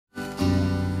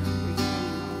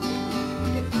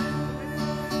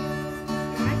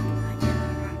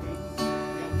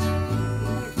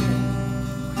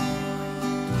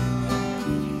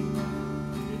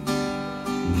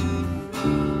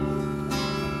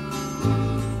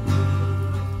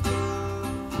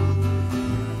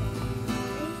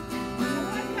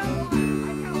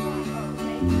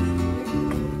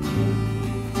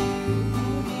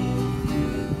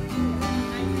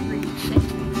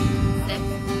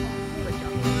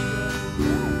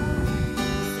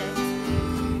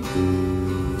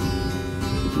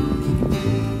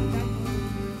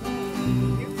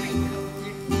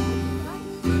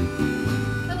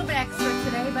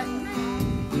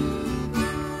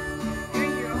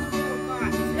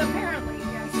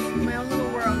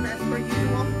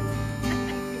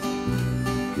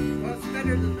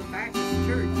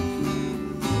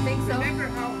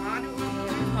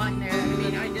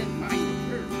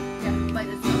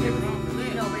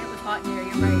hot in here,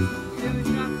 you're right. It was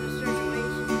not the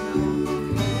circulation.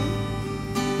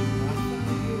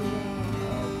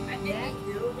 I think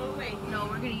we do, but wait. No,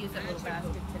 we're going to use that little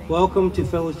basket today. Welcome to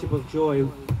Fellowship of Joy.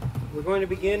 We're going to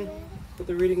begin with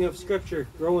the reading of Scripture.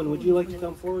 Rowan, would you like to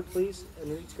come forward, please,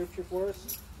 and read Scripture for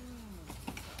us?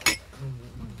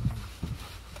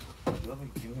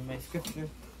 Give me my Scripture.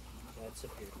 That's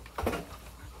up here.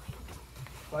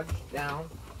 Fudge down.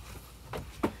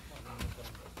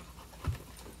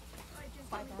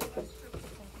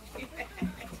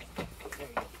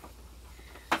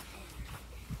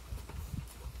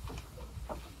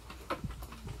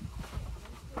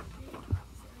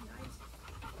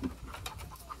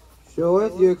 Show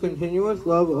us your continuous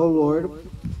love, O Lord,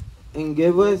 and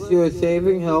give us your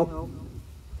saving help.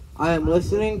 I am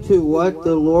listening to what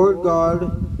the Lord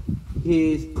God,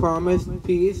 He's promised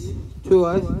peace to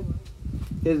us,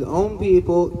 His own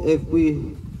people, if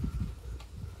we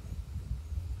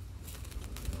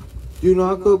do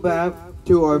not go back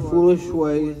to our foolish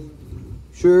ways.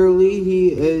 Surely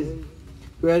He is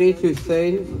ready to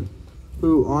save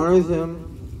who honors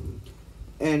Him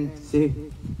and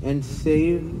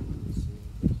saving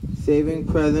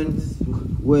presence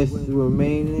with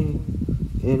remaining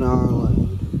in our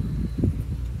land.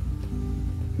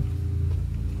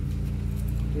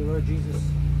 Dear Lord Jesus,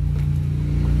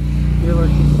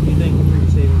 we thank you for your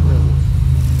saving presence.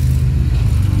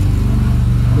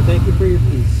 We thank you for your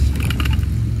peace.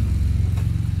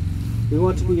 We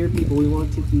want to be your people. We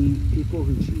want to be people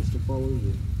who choose to follow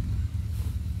you.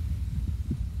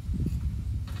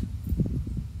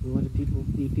 We want to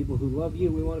be people who love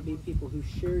you. We want to be people who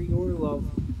share your love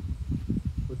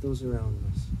with those around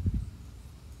us.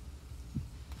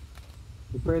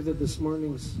 We pray that this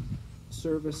morning's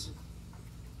service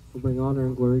will bring honor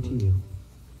and glory to you.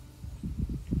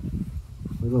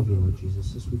 We love you, Lord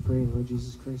Jesus. This we pray in Lord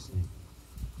Jesus Christ's name.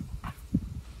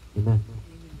 Amen.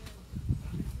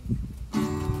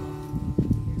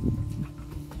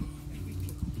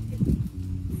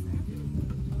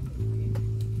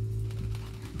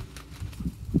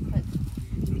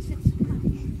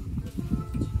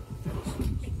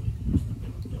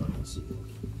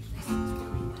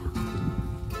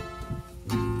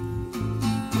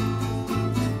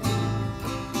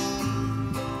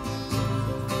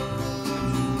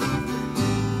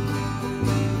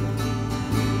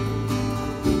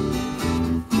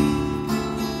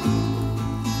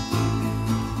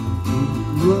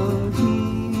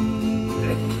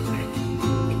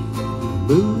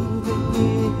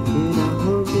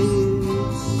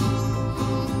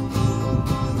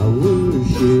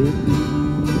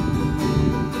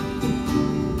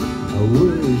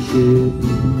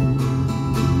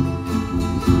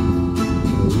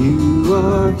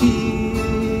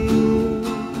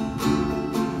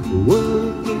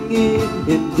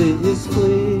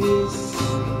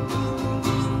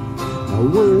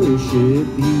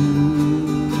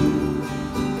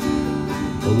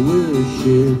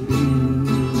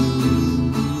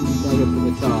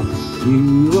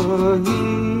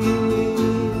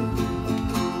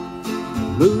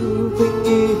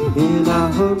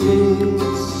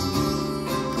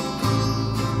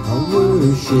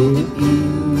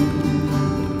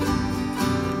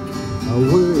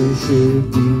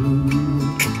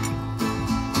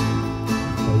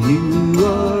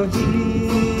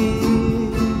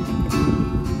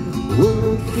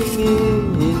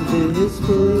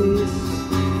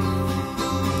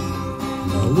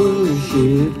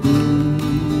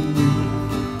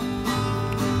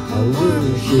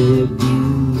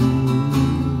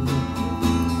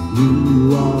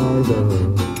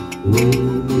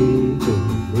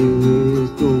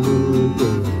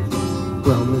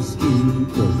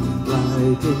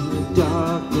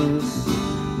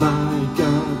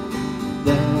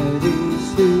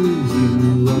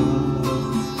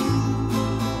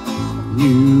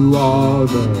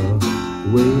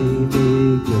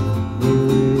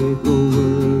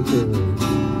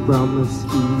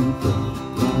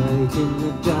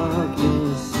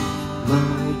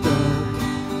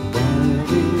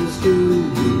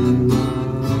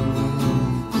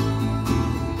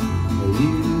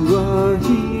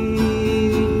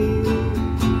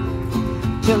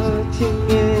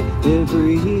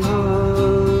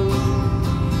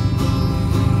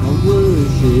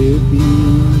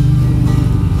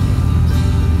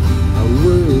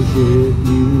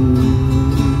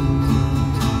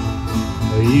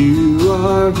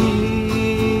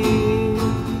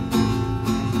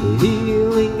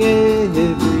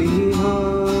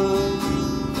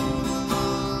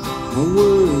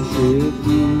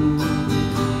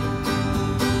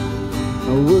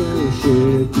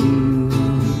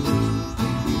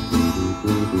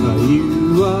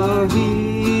 are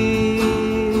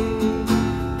here,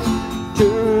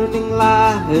 turning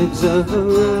lives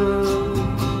around.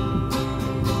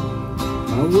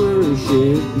 I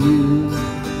worship you,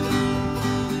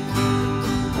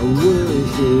 I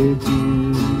worship you.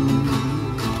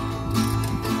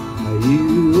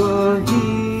 You are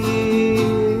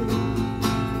here,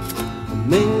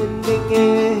 mending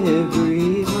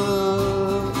every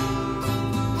heart.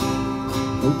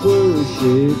 I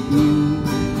worship you,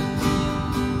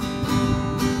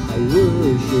 I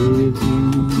worship you.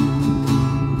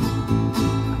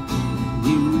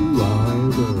 You are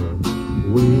the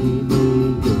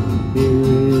waymaker,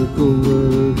 miracle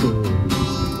worker,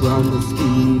 promise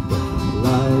keeper,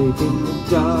 light in the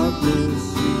darkness.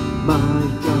 My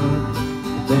God,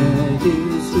 that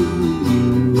is who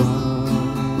you are.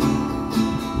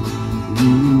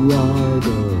 You are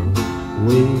the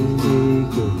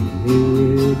waymaker,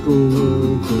 miracle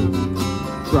worker,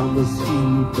 promise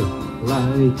keeper,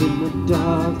 light in the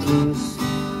darkness.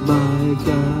 My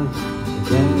God,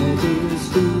 that is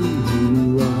who you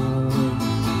are.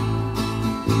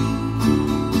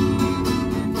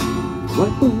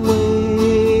 Wipe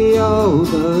away all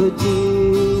the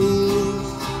tears,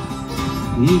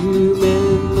 you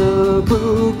mend the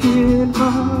broken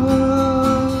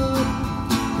heart.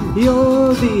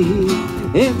 You're the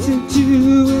answer to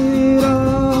it all.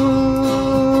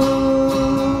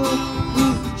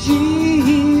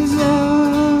 Jesus,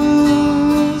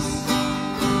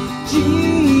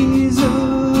 Jesus,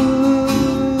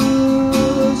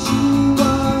 you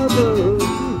are the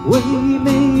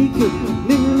waymaker,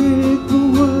 miracle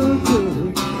worker,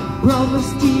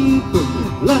 promise keeper,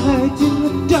 light in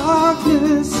the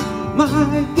darkness.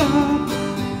 My God,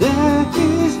 that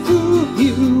is who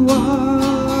you are.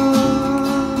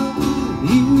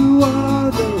 You are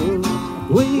the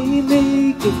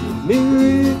waymaker,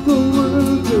 miracle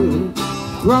worker,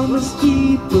 promise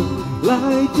keeper,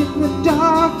 light in the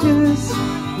darkness.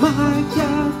 My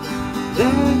God,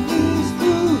 that is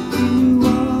who you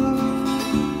are.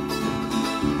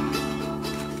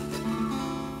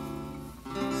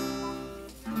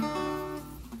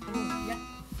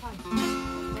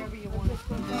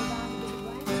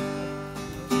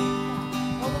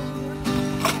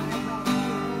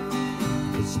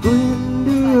 The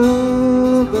splendor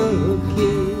of a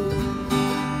king,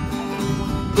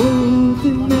 clothed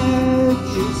in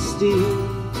majesty,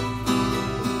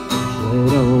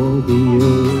 let all the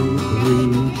earth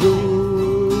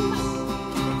rejoice,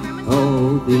 all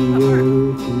the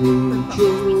earth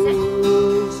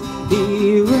rejoice. He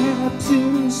wraps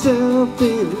himself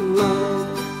in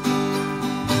light,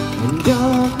 and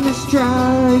darkness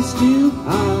tries to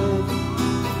hide,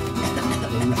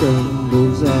 and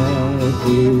trembles at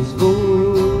his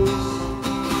voice,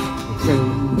 and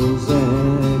trembles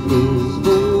at his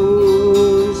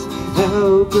voice. How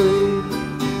great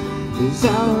is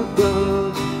our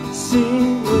God?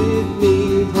 Sing with me,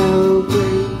 how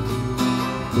great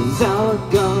is our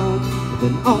God?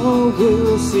 Then all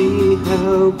will see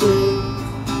how great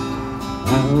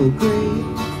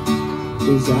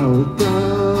is our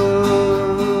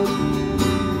God.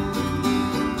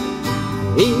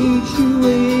 Age to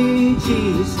age he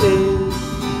stands,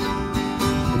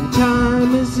 and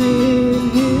time is in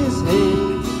his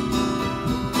hands,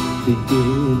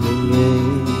 beginning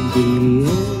and the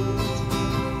end,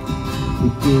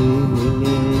 beginning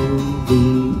and the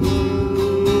end.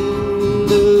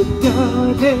 The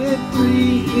Godhead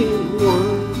three in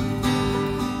one,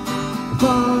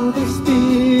 Father,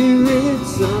 Spirit,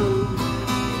 Son,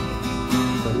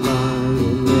 the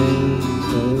Lion and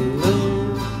the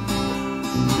Lamb,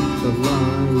 the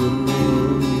Lion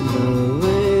and the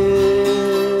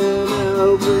Lamb. How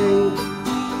great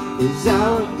is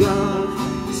our God?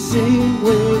 Sing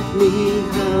with me,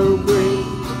 how great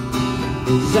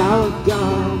is our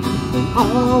God? And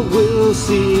all will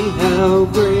see how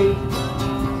great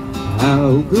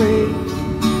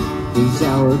is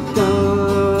our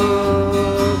God.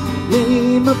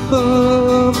 Name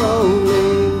above all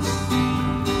names,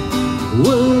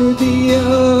 worthy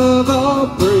of all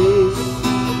praise.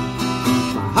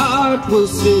 My heart will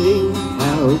sing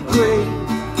how great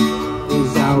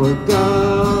is our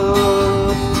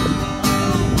God.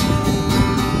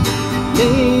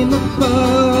 Name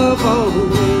above all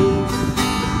names,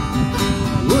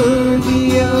 worthy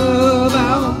of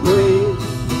our praise.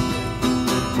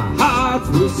 My heart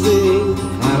will sing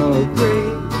how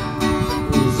great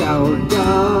is our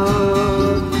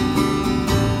God.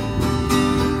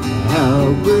 How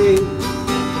great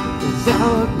is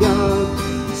our God?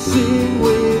 Sing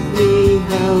with me,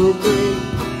 how great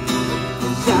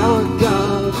is our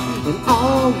God? And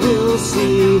all will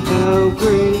see how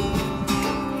great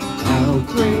how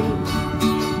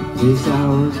great is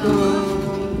our God.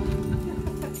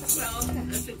 Well,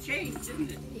 that's a change,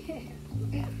 isn't it?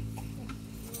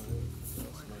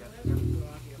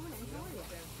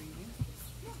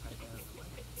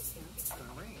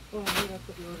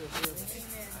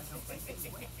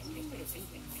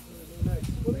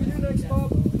 What do we do next,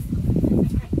 Bob?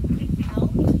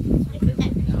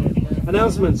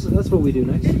 Announcements. That's what we do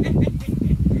next.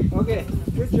 Okay.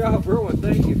 Good job, Rowan.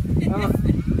 Thank you.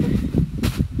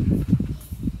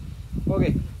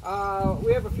 Okay.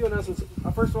 We have a few announcements.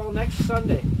 First of all, next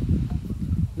Sunday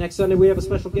we have a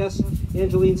special guest.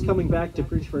 Angeline's coming back to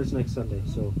preach for us next Sunday.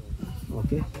 So,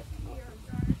 okay.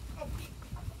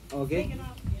 Okay.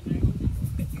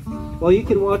 Well, you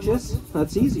can watch us.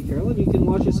 That's easy, Carolyn. You can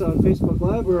watch us on Facebook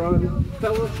Live or on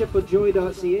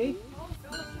fellowshipofjoy.ca.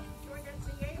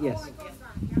 Yes.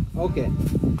 Okay.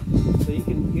 So you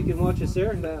can watch us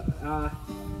there.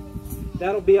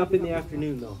 That'll be up in the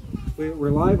afternoon, though.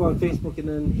 We're live on Facebook, and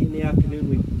then in the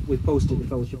afternoon we post it to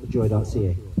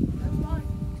fellowshipofjoy.ca.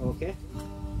 Okay.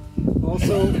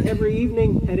 Also, every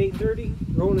evening at 8:30,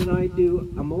 Rowan and I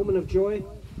do a moment of joy.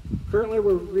 Currently,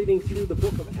 we're reading through the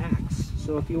book of Acts.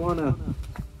 So if you want a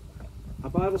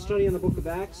Bible study in the book of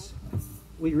Acts,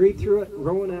 we read through it.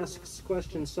 Rowan asks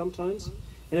questions sometimes.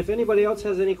 And if anybody else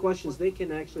has any questions, they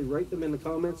can actually write them in the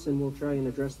comments, and we'll try and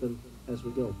address them as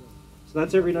we go. So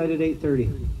that's every night at 8:30.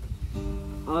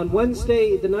 On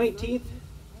Wednesday, the 19th,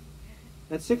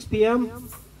 at 6 p.m.,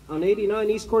 on 89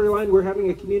 East Quarter Line, we're having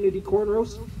a community corn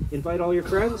roast. Invite all your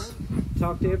friends.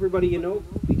 Talk to everybody you know,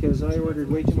 because I ordered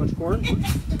way too much corn.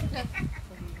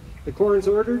 The corn's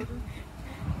ordered.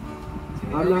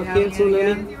 I'm not canceling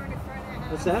any.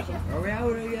 What's that? We're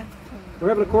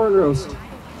having a corn roast.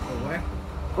 Where?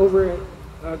 Over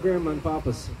at Grandma and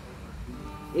Papa's.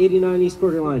 89 East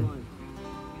Quarter Line.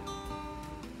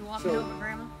 You want me over,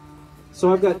 Grandma?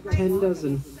 So I've got 10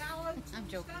 dozen. I'm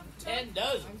joking. 10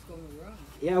 dozen.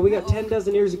 Yeah, we got 10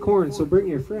 dozen ears of corn, so bring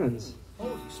your friends.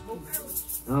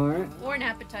 Alright. Or an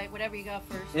appetite, whatever you got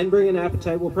first. And bring an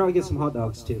appetite. We'll probably get some hot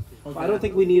dogs too. Okay. I don't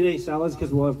think we need any salads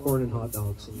because we'll have corn and hot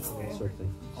dogs and that sort of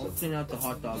thing. I'll clean out the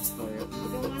hot dogs for you.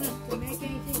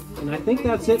 And I think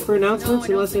that's it for announcements, No, I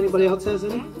don't unless think anybody so. else has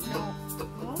any.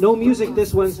 No. No music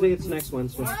this Wednesday, it's next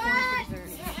Wednesday. Corn for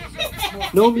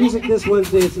dessert. No music this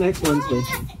Wednesday, it's next Wednesday.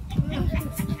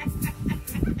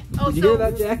 Oh, Did you hear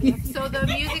that, Jackie? So the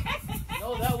music,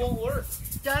 No, that won't work.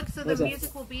 Doug, so the What's that?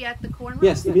 music will be at the corn room?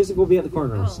 Yes, the music will be at the corn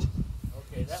roast.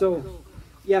 Okay, that So,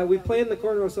 yeah, we planned the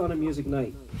corn roast on a music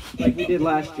night, like we did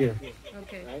last year.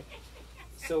 Okay. Right?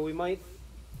 So we might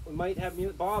have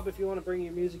music. Bob, if you want to bring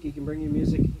your music, you can bring your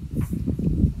music.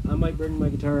 I might bring my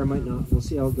guitar, I might not. We'll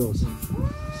see how it goes.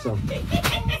 So,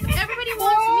 Everybody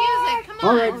wants music. Come on.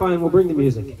 all right, fine. We'll bring the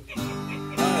music.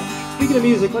 Speaking of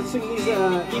music, let's sing these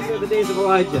are the days of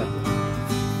Elijah.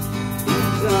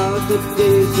 These are the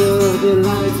days of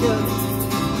Elijah,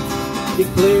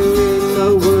 declaring the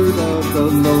word of the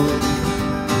Lord.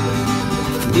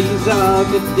 These are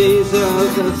the days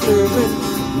of the servant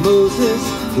Moses,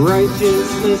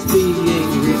 righteousness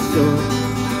being restored.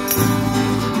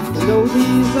 And though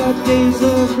these are days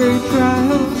of great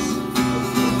trials,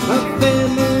 of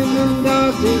famine and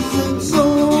darkness and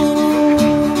sorrow,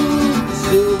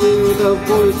 still hear the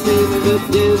voice in the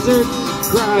desert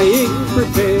crying,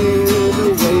 prepare the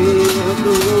way of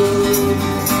the Lord.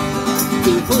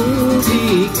 Behold,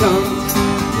 he comes,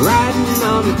 riding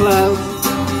on the clouds,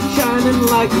 shining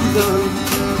like the sun.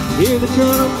 Hear the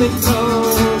trumpet call,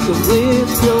 so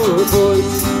lift your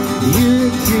voice, year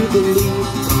of Jubilee.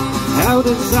 Out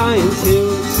of Zion's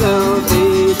hill,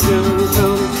 salvation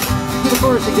comes. To the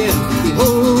chorus again.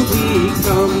 Behold, he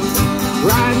comes,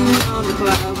 riding on the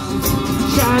clouds,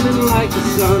 shining like the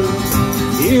sun.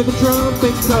 Hear the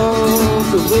trumpet call,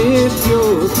 so lift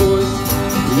your voice,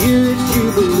 year of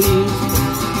Jubilee.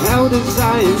 Out of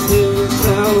Zion's hill,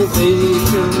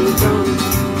 salvation comes.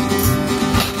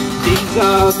 These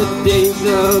are the days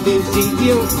of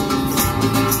Ezekiel,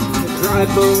 the dry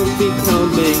bones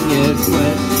becoming as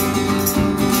flesh.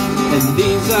 And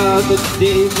these are the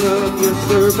days of your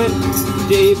servant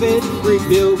David,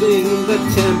 rebuilding the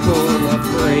temple of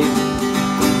praise.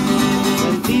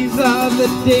 And these are the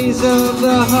days of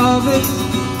the harvest,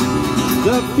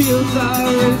 the fields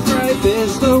are as ripe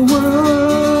as the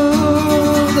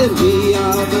world, and we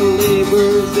are the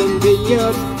laborers in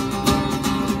vineyard,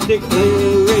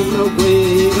 declaring the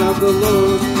way of the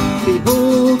Lord.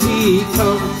 Behold, he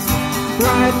comes,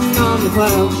 riding on the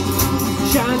clouds,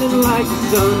 shining like the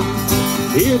sun.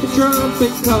 Hear the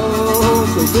trumpet call,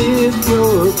 so lift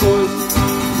your voice,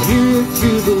 year of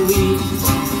Jubilee.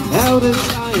 Out of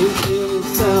Zion's hill,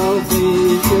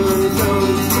 salvation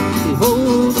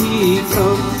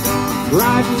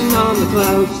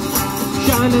clouds,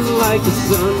 shining like the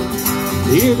sun.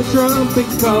 Hear the trumpet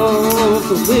call,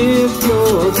 so lift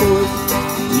your voice.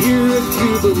 Year of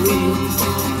Jubilee,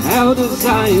 out of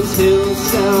Zion's hill,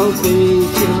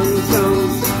 salvation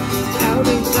comes. Out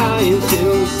of Zion's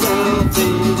hill,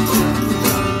 salvation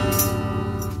comes.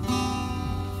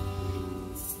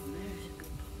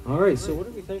 All right, so what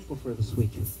are we thankful for this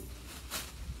week?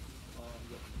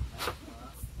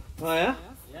 Oh, yeah?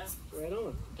 Yeah. Right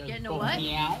on. Getting a what?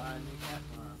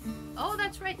 Oh,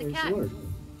 that's right, the Praise cat. the Lord.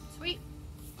 Sweet.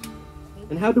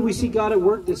 And how do we see God at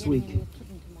work this week?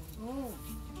 Oh.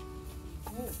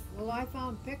 Well, I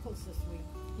found pickles this week.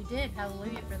 You did.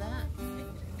 Hallelujah for that.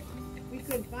 We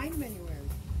couldn't find them anywhere.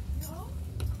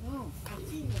 No. I've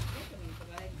seen the picking, but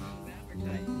I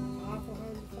didn't advertise. Awful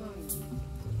hard to find.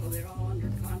 Oh, they're all under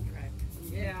contract.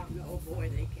 Yeah. Oh boy,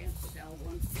 they can't sell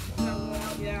one. Oh,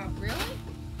 well, yeah. Really?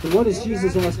 So what is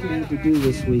Jesus asking you to do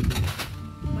this week?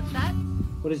 What's that?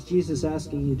 What is Jesus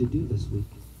asking you to do this week?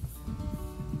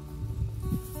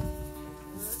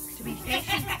 To be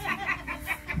patient.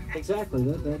 Exactly.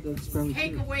 That's probably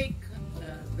Take true. away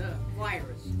the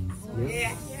virus.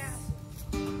 Yeah. Yeah.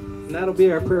 And that'll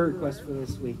be our prayer request for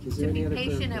this week. Is there To any be other prayer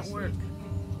patient at requests? work.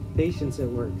 Patience at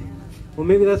work. Well,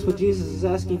 maybe that's what Jesus is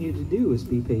asking you to do, is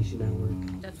be patient at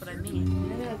work. That's what I mean.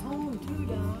 And at home, too,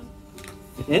 Don.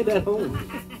 And at home.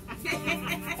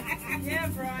 Yeah,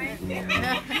 Brian.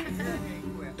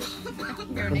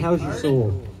 And how's your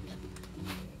soul?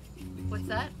 What's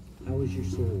that? How is your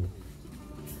soul?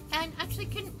 And actually,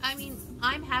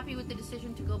 I'm happy with the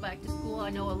decision to go back to school. I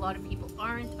know a lot of people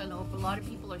aren't. I know a lot of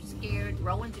people are scared.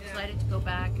 Rowan's excited to go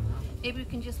back. Maybe we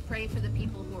can just pray for the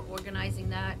people who are organizing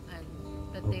that, and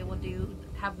that they will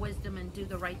have wisdom and do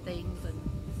the right things. And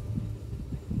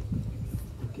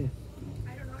Okay.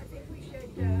 I don't know, I think we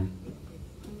should be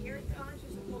very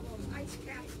conscious of all those ice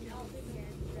caps melting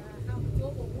and how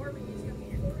global warming is going to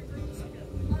be 4 degrees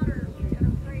hotter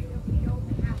and afraid that we don't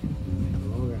happen.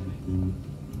 All right.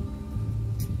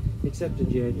 Except in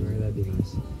January, that'd be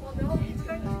nice. Well, no, it's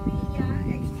going to be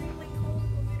extremely cold in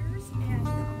the winters and a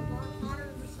lot hotter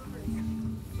in the summer now.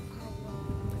 So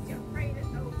let's just pray that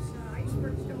those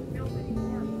icebergs don't melt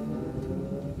anymore.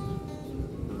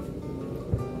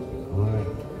 All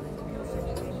right.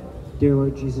 Dear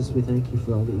Lord Jesus, we thank you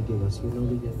for all that you give us. We know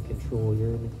that you're in control.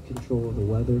 You're in control of the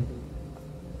weather,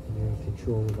 and you're in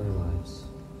control of our lives.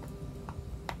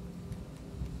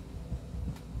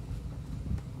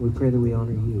 We pray that we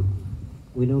honor you.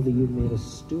 We know that you've made us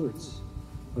stewards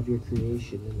of your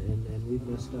creation, and we've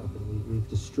messed up, and we've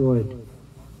destroyed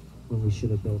when we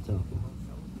should have built up.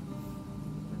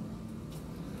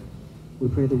 We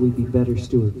pray that we be better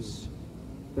stewards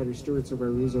of our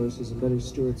resources and better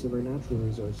stewards of our natural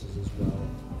resources as well.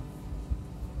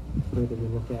 We pray that we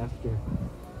look after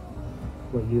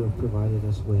what you have provided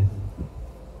us with.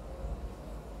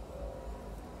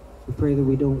 We pray that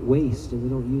we don't waste and we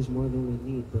don't use more than we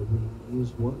need, but we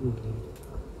use what we need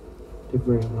to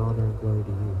bring honor and glory to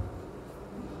you.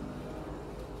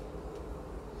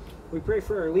 We pray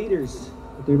for our leaders.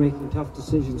 They're making tough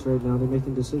decisions right now. They're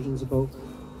making decisions about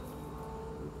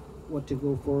what to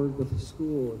go forward with the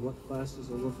school and what classes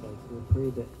will look like. We pray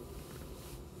that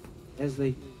as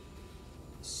they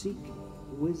seek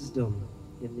wisdom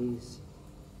in these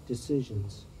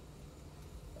decisions,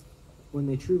 when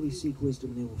they truly seek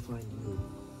wisdom, they will find you.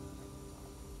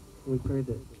 We pray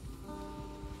that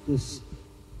this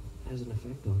has an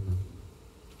effect on them.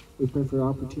 We pray for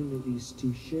opportunities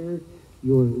to share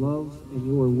your love and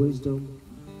your wisdom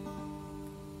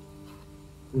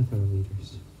with our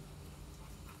leaders.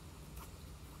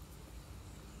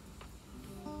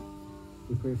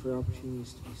 We pray for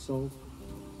opportunities to be salt,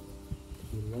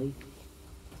 to be light,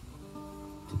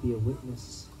 to be a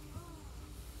witness,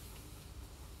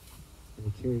 and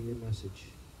to carry your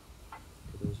message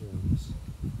to those around us.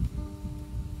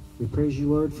 We praise you,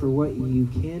 Lord, for what you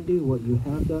can do, what you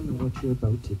have done, and what you're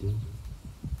about to do.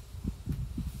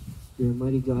 You're a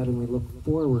mighty God, and we look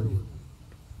forward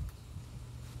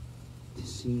to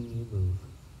seeing you move.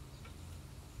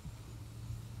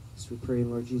 As we pray in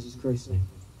Lord Jesus Christ's name.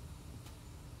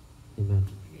 Amen.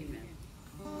 Amen.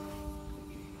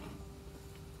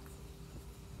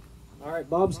 All right,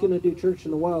 Bob's going to do Church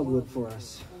in the Wildwood for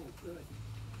us. Oh, good.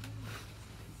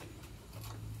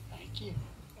 Thank you.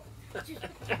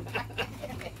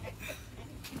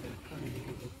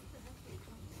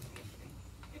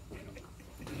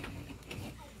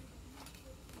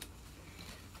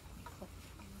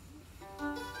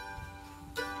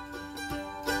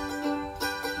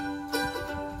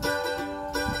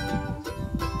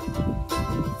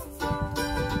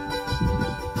 There's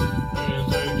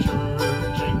a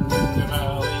church in the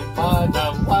valley by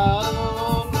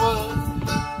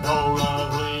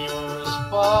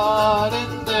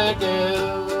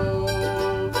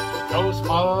No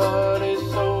spot is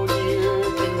so dear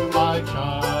to my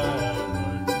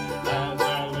childhood as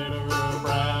that little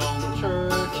brown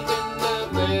church in the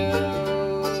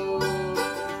vale.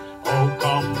 Oh,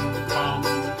 come, come,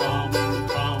 come,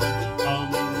 come,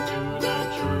 come to the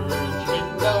church in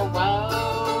the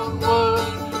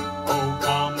wildwood. Oh,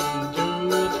 come to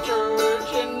the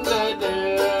church in the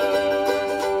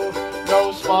dale. No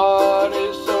spot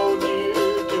is so dear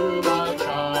to my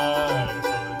childhood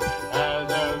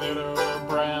as a little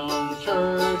brown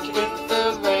church in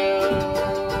the vale.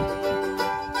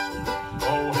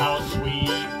 Oh, how sweet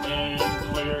and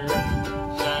clear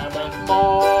Sabbath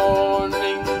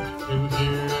morning to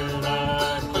hear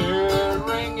that clear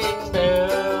ringing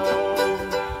bell.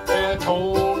 Their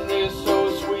tone is so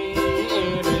sweet,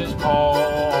 it is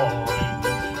calling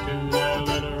to the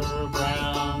little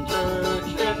brown church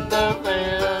in the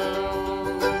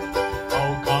vale.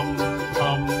 Oh, come,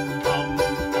 come, come,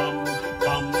 come,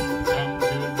 come, come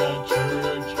to the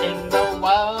church in the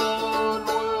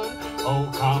wildwood. Oh,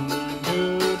 come to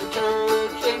the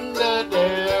church in the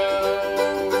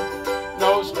dale.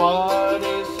 No spot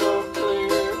is so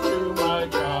clear to my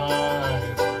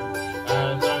childhood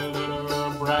as a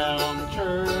little brown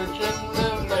church in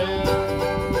the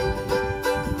vale.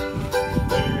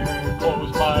 There,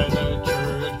 close by the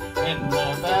church in the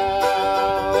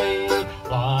valley,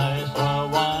 lies the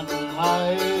one I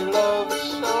love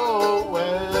so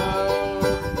well.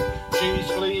 She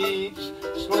sleeps,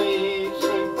 sleeps,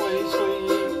 sweetly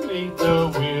sleeps beneath the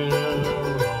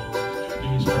willows,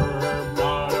 disturbed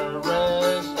not a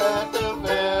rest at the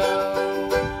bell.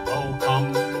 Oh, come,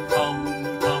 come,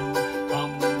 come,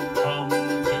 come, come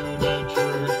to the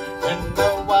church in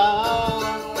the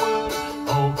wildwood.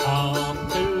 Oh, come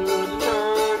to the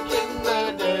church in the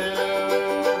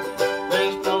dale.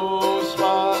 There's no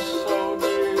spot so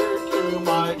dear to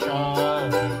my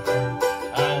childhood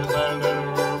as a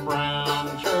little brown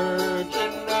church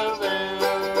in the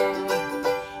vale.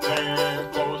 There,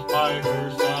 close by her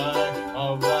side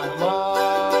of that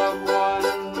loved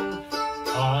one,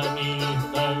 beneath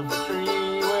the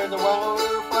tree where the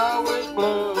wildflowers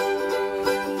bloom,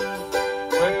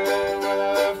 where the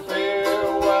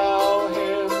farewell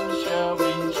hymn shall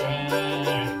be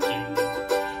chanting,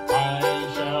 I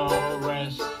shall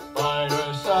rest by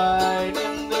her side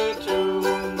in the tomb.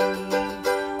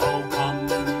 Oh, come,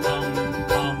 come,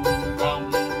 come,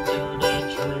 come to the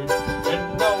church in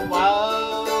the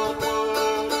wildwood.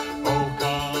 Oh,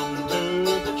 come to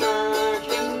the church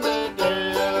in the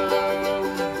dale.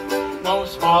 No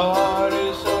spot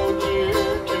is so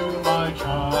dear to my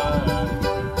child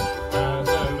as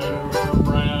a little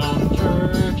brown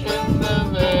church in the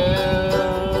vale.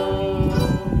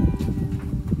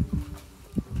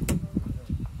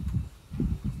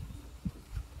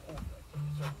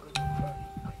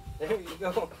 There you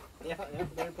go. Yeah,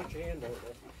 there, put your hand out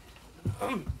there.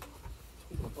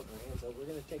 Speaking of putting our hands out, we're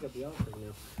going to take up the offering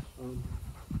now.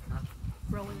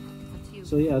 Rowan, it's you.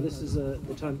 So yeah, this is the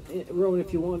time. Rowan,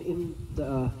 if you want, in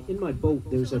my boat,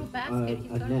 there's It's a little basket. He's a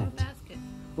got a little net. basket.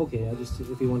 Okay, I just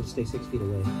if you want to stay 6 feet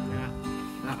away.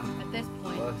 At this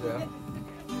point,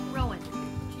 Rowan.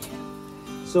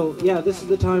 So yeah, this is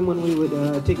the time when we would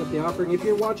take up the offering. If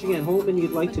you're watching at home and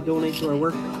you'd like to donate to our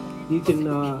work, you can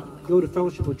go to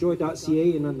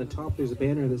fellowshipwithjoy.ca, and on the top there's a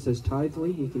banner that says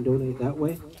Tithely. You can donate that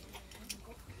way.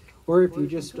 Or if you're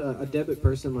just a debit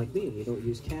person like me and you don't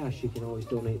use cash, you can always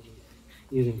donate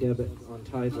using debit on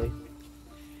Tithely.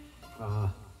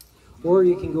 Or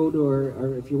you can go to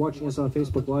our, if you're watching us on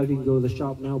Facebook Live, you can go to the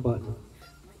Shop Now button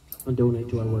and donate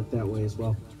to our work that way as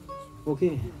well.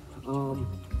 Okay, we're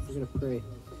going to pray.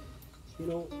 You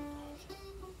know,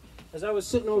 as I was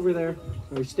sitting over there,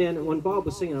 or standing, when Bob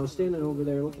was singing, I was standing over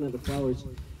there looking at the flowers.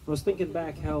 I was thinking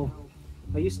back how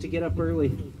I used to get up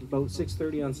early, about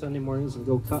 6:30 on Sunday mornings, and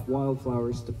go cut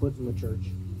wildflowers to put in the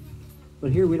church.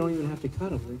 But here we don't even have to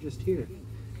cut them; they're just here.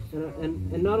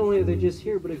 And not only are they just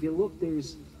here, but if you look,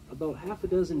 there's about half a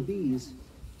dozen bees,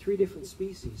 3 different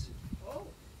species.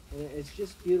 And it's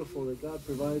just beautiful that God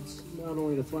provides not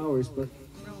only the flowers, but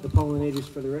the pollinators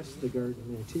for the rest of the garden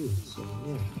there too. So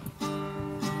yeah.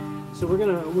 So we're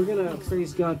gonna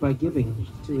praise God by giving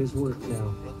to His work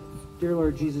now. Dear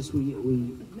Lord Jesus, we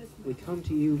come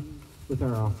to you with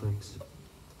our offerings.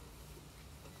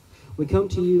 We come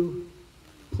to you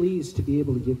pleased to be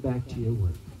able to give back to your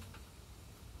work.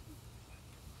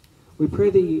 We pray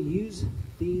that you use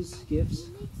these gifts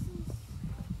to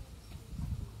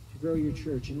grow your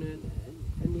church. And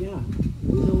yeah,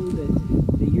 we know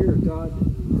that you're a God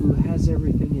who has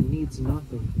everything and needs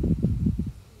nothing.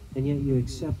 And yet you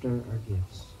accept our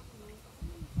gifts.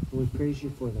 And we praise you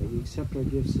for that. You accept our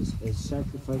gifts as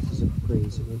sacrifices of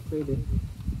praise. And we pray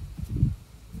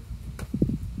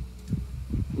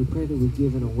that we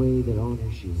give in a way that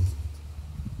honors you.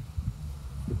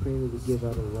 We pray that we give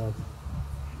out of love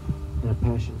and a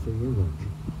passion for your work.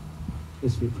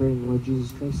 This we pray in the Lord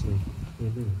Jesus Christ's name.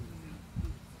 Amen.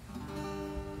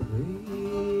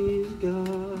 Praise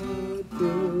God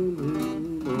from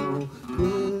whom all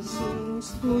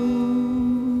blessings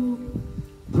flow.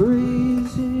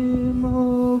 Praise Him,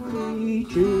 all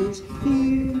creatures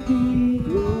here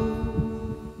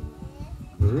below.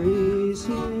 Praise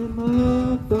Him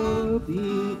above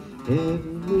ye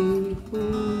heavenly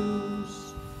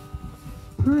hosts.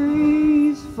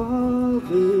 Praise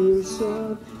Father,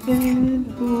 Son,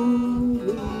 and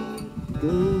Holy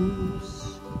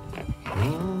Ghost.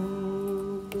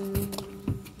 Amen.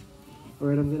 All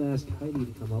right, I'm going to ask Heidi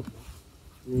to come up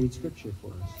and read scripture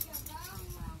for us.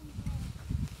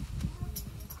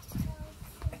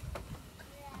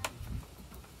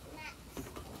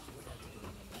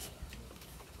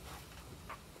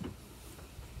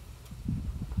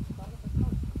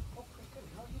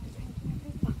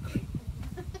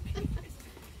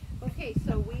 Okay,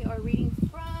 so we are reading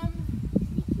from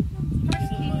 1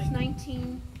 Kings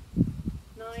 19,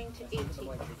 9 to 18.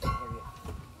 1 Kings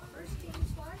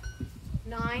what?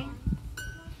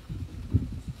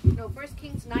 1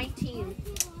 Kings 19,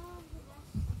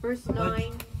 verse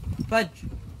 9 Fudge.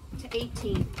 to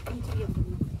 18. I need to be able to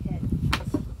move my head. I'm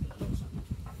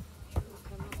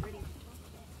not ready to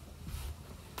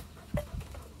talk.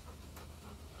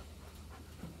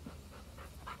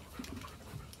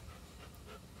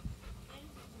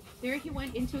 There he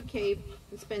went into a cave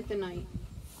and spent the night.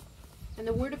 And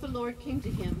the word of the Lord came to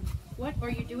him. What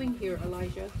are you doing here,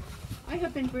 Elijah? I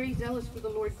have been very zealous for the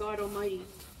Lord God Almighty.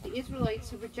 The Israelites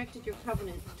have rejected your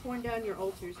covenant, torn down your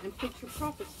altars, and put your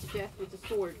prophets to death with the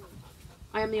sword.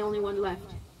 I am the only one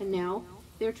left, and now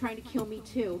they are trying to kill me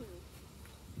too.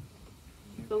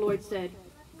 The Lord said,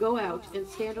 Go out and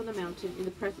stand on the mountain in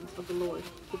the presence of the Lord,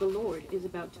 for the Lord is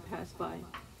about to pass by.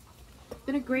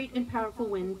 Then a great and powerful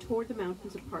wind tore the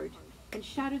mountains apart and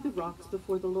shattered the rocks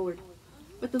before the Lord.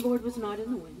 But the Lord was not in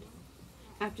the wind.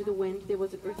 After the wind there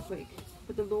was an earthquake,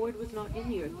 but the Lord was not in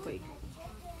the earthquake.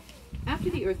 After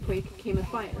the earthquake came a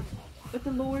fire, but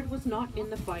the Lord was not in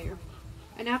the fire.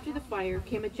 And after the fire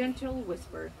came a gentle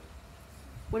whisper.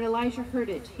 When Elijah heard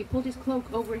it, he pulled his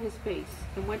cloak over his face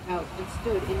and went out and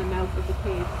stood in the mouth of the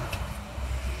cave.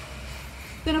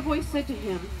 Then a voice said to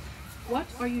him, What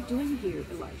are you doing here,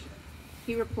 Elijah?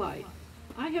 He replied,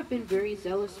 I have been very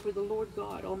zealous for the Lord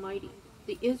God Almighty.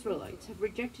 The Israelites have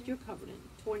rejected your covenant,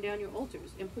 torn down your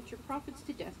altars, and put your prophets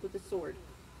to death with the sword.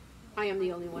 I am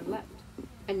the only one left,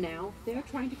 and now they are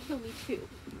trying to kill me too.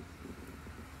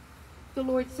 The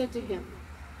Lord said to him,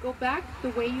 Go back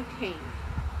the way you came,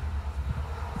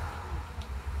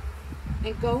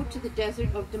 and go to the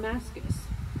desert of Damascus.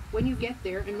 When you get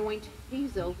there, anoint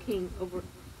Hazael king over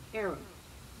Aram.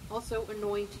 Also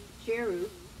anoint Jehu,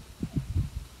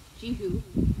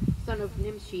 son of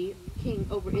Nimshi, king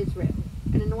over Israel,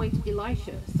 and anoint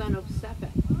Elisha, son of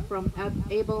Shaphat, from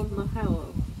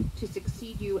Abel-Mahalal, to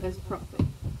succeed you as prophet.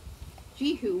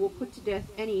 Jehu will put to death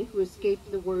any who escaped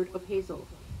the word of Hazael,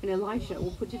 and Elisha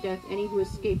will put to death any who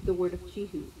escaped the word of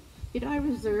Jehu. Did I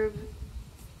reserve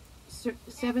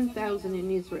 7,000 in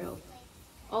Israel,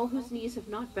 all whose knees have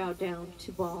not bowed down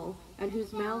to Baal, and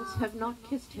whose mouths have not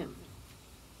kissed him?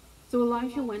 So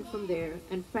Elijah went from there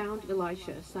and found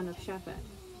Elisha, son of Shaphat.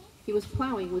 He was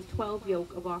plowing with 12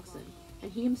 yoke of oxen,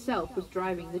 and he himself was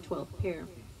driving the 12th pair.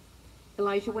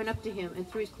 Elijah went up to him and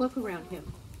threw his cloak around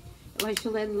him. Elisha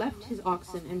then left his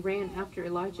oxen and ran after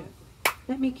Elijah.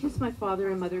 Let me kiss my father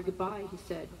and mother goodbye, he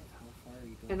said,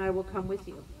 and I will come with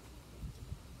you.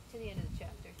 To the end of the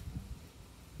chapter.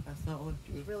 That's not what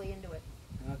you... He's really into it.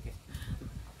 Okay.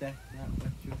 That's not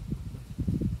what you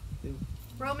do.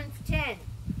 Romans 10.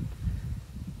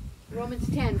 Romans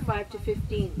 10, 5 to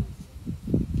 15.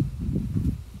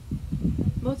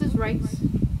 Moses writes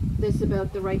this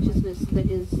about the righteousness that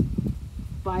is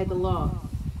by the law.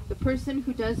 The person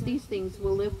who does these things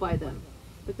will live by them.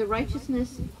 But the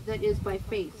righteousness that is by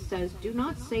faith says, Do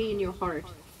not say in your heart,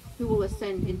 Who will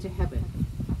ascend into heaven?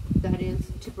 That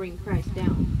is, to bring Christ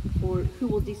down. Or who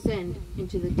will descend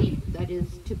into the deep? That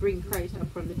is, to bring Christ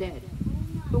up from the dead.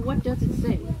 But what does it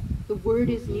say? The word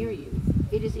is near you.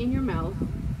 It is in your mouth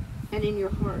and in your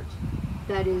heart.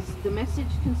 That is, the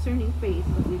message concerning faith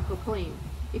that we proclaim.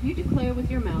 If you declare with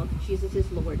your mouth Jesus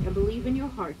is Lord, and believe in your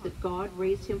heart that God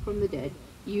raised him from the dead,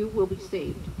 you will be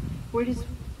saved. For it is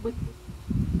with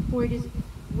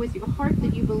your heart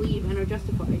that you believe and are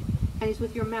justified, and it is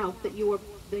with your mouth that you are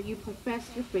that you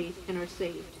profess your faith and are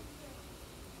saved.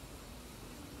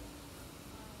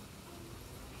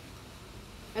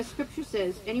 As Scripture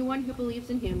says, anyone who believes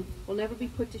in him will never be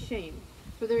put to shame,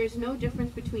 for there is no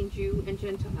difference between Jew and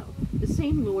Gentile. The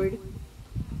same Lord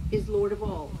is Lord of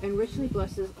all, and richly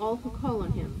blesses all who call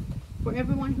on him. For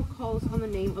everyone who calls on the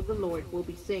name of the Lord will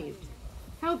be saved.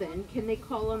 How then can they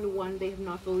call on the one they have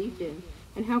not believed in?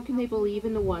 And how can they believe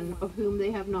in the one of whom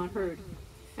they have not heard?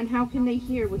 And how can they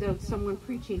hear without someone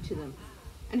preaching to them?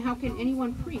 And how can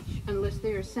anyone preach unless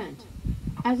they are sent?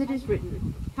 As it is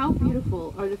written, how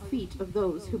beautiful are the feet of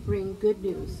those who bring good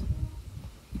news.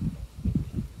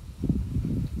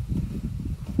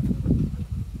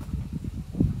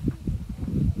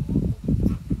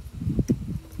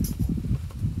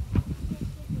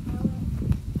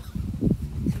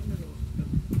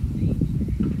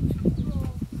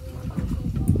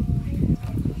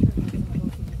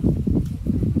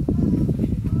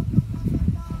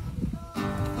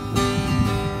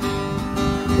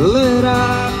 Let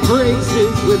our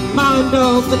praises remind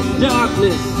of the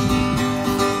darkness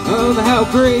of how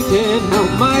great and how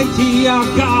mighty our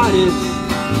God is.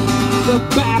 The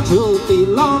battle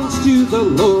belongs to the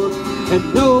Lord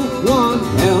and no one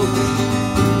else.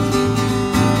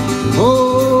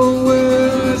 Oh,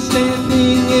 we're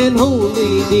standing in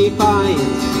holy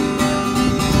defiance,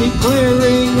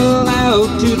 declaring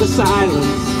aloud to the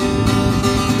silence.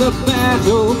 The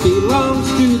battle belongs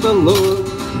to the Lord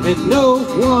and no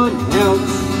one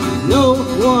else, no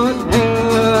one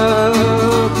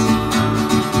else.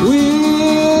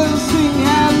 We'll sing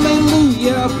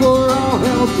hallelujah for all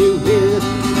hell to hear,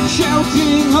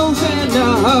 shouting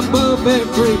Hosanna above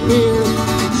every fear.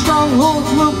 Strongholds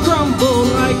will crumble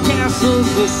like castles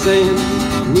of sand.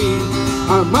 We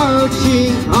are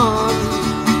marching on,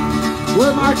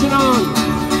 we're marching on.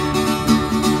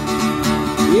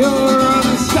 Your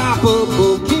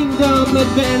unstoppable kingdom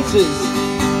advances.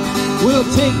 We'll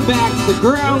take back the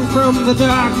ground from the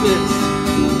darkness.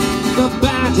 The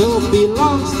battle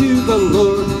belongs to the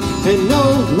Lord and no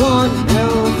one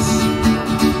else.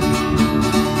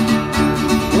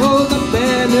 Oh, the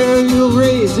banner you'll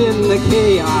raise in the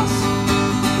chaos.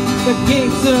 The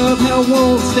gates of hell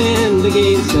won't stand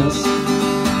against us.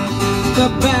 The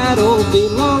battle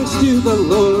belongs to the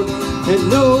Lord and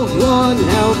no one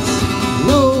else,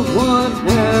 no one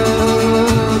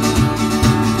else.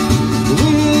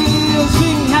 We'll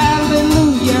sing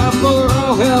hallelujah for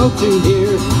all hell to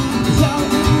hear,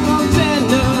 shouting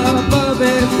Hosanna above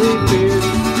every fear.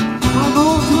 Our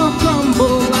walls will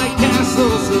crumble like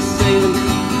castles of sand.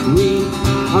 We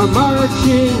are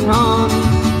marching on,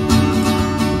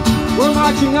 we're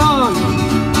marching on.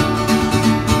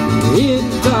 In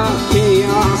the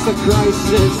chaos, the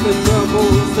crisis, the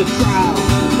troubles, the trials,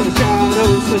 the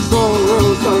shadows, the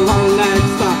sorrows, the long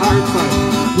nights, the hard fight.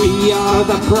 We are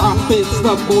the prophets,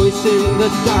 the voice in the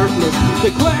darkness,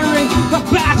 declaring the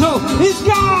battle is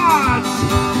God's.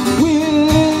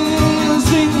 We'll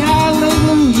sing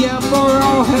hallelujah for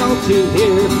all hell to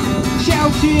hear,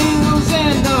 shouting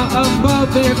Hosanna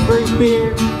above every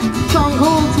fear.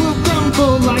 Strongholds will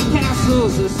crumble like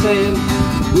castles of sand.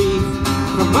 We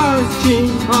are marching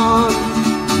on,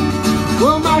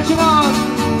 we're marching on.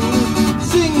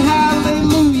 Sing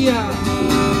hallelujah,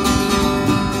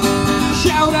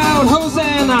 shout out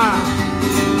Hosanna.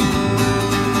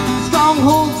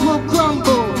 Strongholds will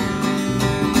crumble.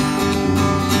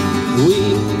 We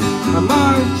are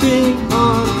marching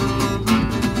on,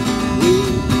 we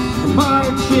are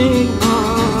marching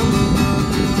on,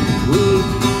 we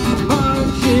are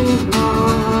marching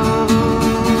on.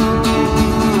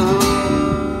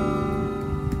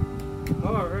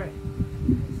 All right.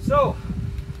 So,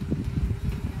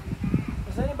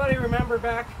 does anybody remember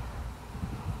back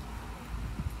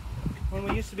when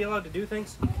we used to be allowed to do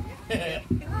things?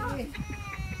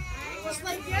 Just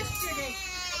like yesterday.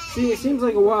 See, it seems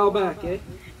like a while back, eh?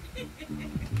 It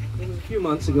was a few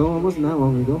months ago. It wasn't that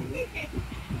long ago.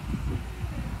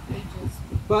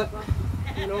 But,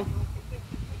 you know,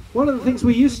 one of the things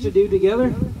we used to do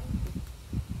together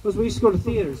was we used to go to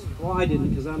theaters. Well, I didn't,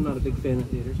 because I'm not a big fan of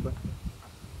theaters, but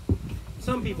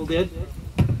some people did.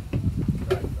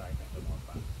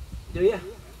 Do you?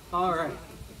 All right.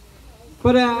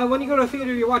 But when you go to a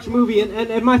theater, you watch a movie,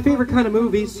 and my favorite kind of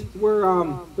movies were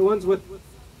the ones with,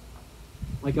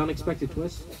 like, unexpected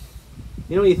twists.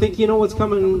 You know, you think you know what's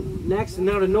coming next, and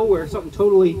out of nowhere, something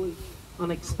totally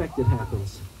unexpected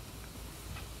happens.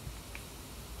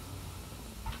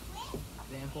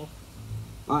 Example?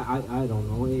 I don't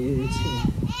know.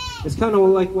 It's kind of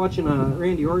like watching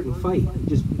Randy Orton fight.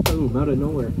 Just boom, out of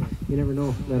nowhere. You never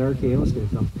know that RKO is going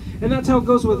to come. And that's how it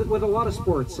goes with a lot of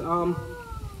sports.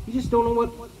 You just don't know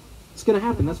what's going to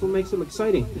happen. That's what makes them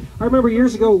exciting. I remember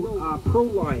years ago,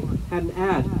 Proline had an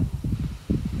ad.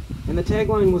 And the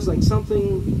tagline was like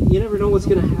something, you never know what's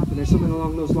going to happen, or something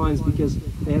along those lines, because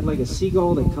they had like a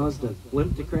seagull that caused a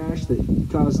blimp to crash, that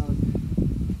caused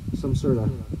some sort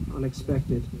of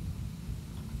unexpected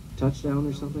touchdown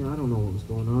or something. I don't know what was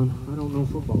going on. I don't know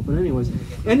football. But anyways,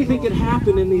 anything could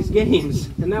happen in these games,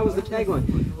 and that was the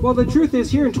tagline. Well, the truth is,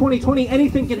 here in 2020,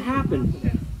 anything can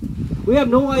happen. We have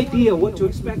no idea what to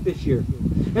expect this year.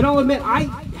 And I'll admit, I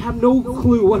have no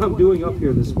clue what I'm doing up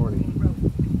here this morning.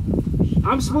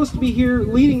 I'm supposed to be here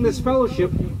leading this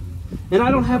fellowship, and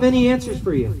I don't have any answers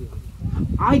for you.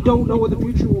 I don't know what the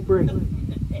future will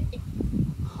bring.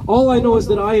 All I know is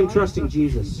that I am trusting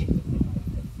Jesus.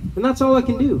 And that's all I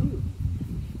can do.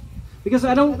 Because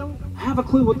I don't have a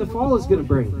clue what the fall is going to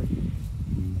bring.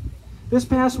 This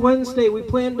past Wednesday, we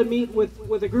planned to meet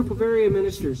with a group of area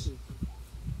ministers.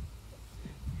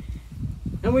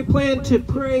 And we planned to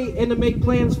pray and to make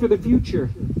plans for the future.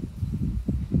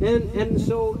 And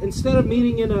so instead of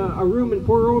meeting in a room in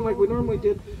Port Rowan like we normally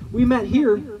did, we met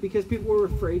here because people were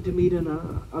afraid to meet in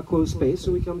a closed space,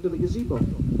 so we come to the gazebo.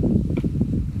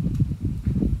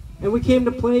 And we came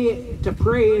to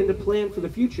pray and to plan for the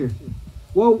future.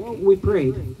 Well, we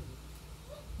prayed,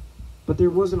 but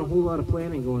there wasn't a whole lot of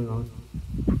planning going on.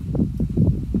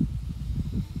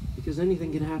 Because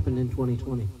anything can happen in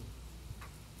 2020.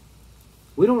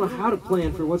 We don't know how to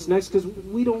plan for what's next because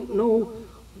we don't know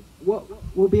what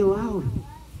will be allowed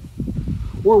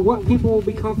or what people will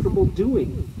be comfortable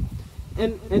doing.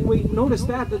 And we noticed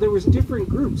that there was different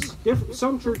groups.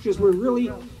 Some churches were really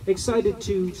excited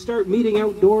to start meeting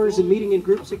outdoors and meeting in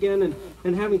groups again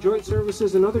and having joint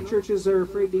services, and other churches are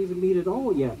afraid to even meet at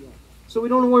all yet. So we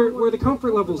don't know where the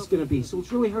comfort level is going to be. So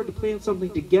it's really hard to plan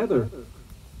something together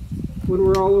when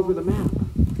we're all over the map.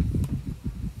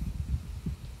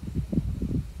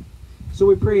 So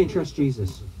we pray and trust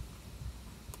Jesus.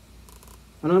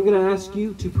 And I'm going to ask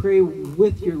you to pray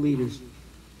with your leaders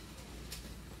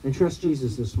and trust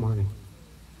Jesus this morning.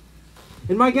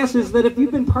 And my guess is that if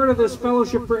you've been part of this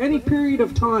fellowship for any period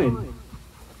of time,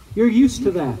 you're used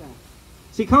to that.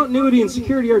 See, continuity and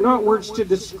security are not words to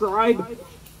describe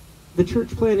the church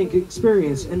planning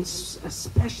experience, and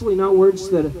especially not words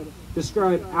that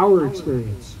describe our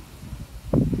experience.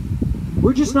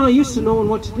 We're just not used to knowing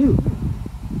what to do.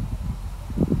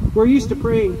 We're used to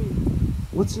praying,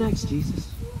 "What's next, Jesus?"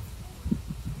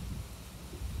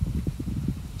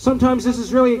 Sometimes this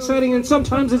is really exciting, and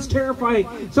sometimes it's terrifying.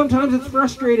 Sometimes it's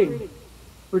frustrating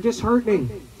or disheartening.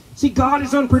 See, God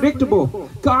is unpredictable.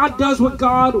 God does what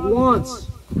God wants.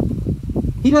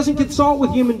 He doesn't consult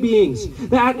with human beings.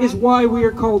 That is why we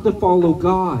are called to follow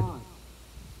God.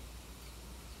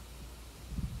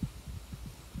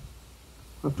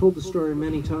 I've told the story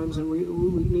many times, and we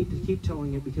need to keep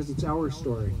telling it because it's our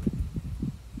story.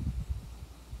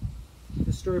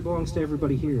 This story belongs to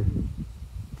everybody here.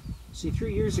 See,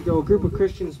 3 years ago, a group of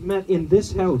Christians met in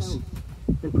this house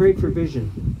and prayed for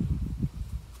vision.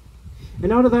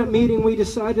 And out of that meeting, we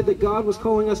decided that God was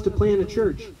calling us to plant a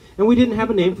church. And we didn't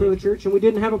have a name for the church, and we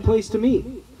didn't have a place to meet.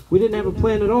 We didn't have a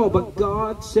plan at all, but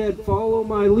God said, "Follow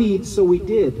my lead," so we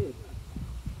did.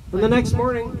 And the next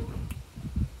morning,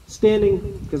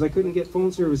 standing, because I couldn't get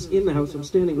phone service in the house, I'm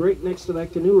standing right next to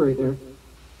that canoe right there,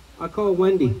 I call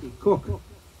Wendy, cook,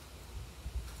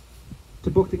 to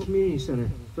book the community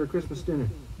center for a Christmas dinner.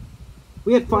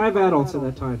 We had 5 adults at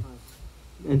that time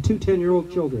and 2 10-year-old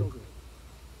children.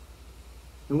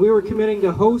 And we were committing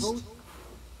to host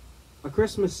a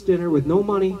Christmas dinner with no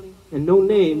money and no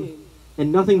name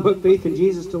and nothing but faith in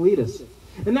Jesus to lead us.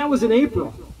 And that was in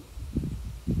April.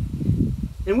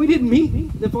 And we didn't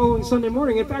meet the following Sunday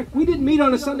morning. In fact, we didn't meet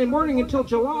on a Sunday morning until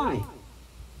July.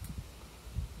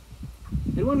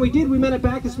 And when we did, we met at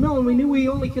Bacchus Mill, and we knew we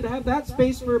only could have that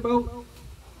space for about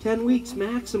 10 weeks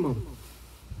maximum.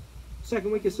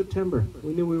 Second week of September,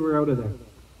 we knew we were out of there.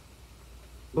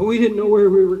 But we didn't know where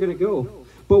we were going to go.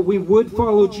 But we would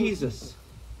follow Jesus.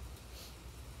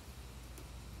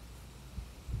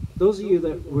 Those of you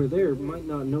that were there might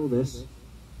not know this.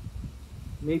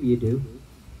 Maybe you do.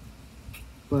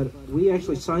 But we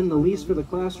actually signed the lease for the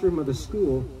classroom of the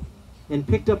school and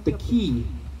picked up the key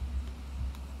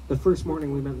the first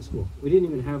morning we met in the school. We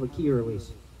didn't even have a key or a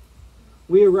lease.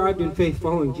 We arrived in faith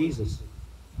following Jesus.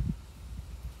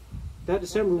 That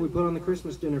December, we put on the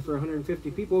Christmas dinner for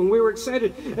 150 people, and we were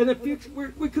excited. And the future,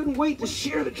 we couldn't wait to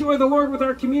share the joy of the Lord with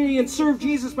our community and serve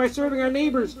Jesus by serving our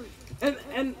neighbors.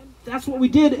 And that's what we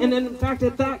did. And then, in fact,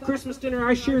 at that Christmas dinner,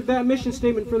 I shared that mission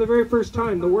statement for the very first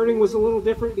time. The wording was a little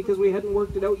different because we hadn't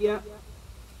worked it out yet.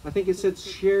 I think it said,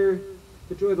 "Share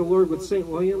the joy of the Lord with St.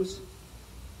 Williams."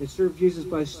 They served Jesus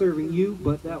by serving you,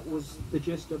 but that was the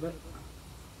gist of it.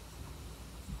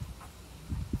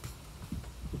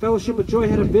 The Fellowship of Joy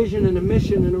had a vision and a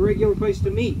mission and a regular place to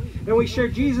meet. And we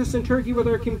shared Jesus in Turkey with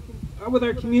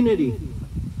our community.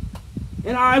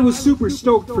 And I was super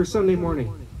stoked for Sunday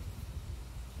morning.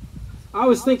 I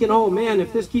was thinking, oh man,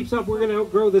 if this keeps up, we're going to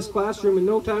outgrow this classroom in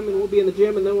no time, and we'll be in the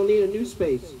gym, and then we'll need a new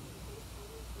space.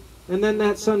 And then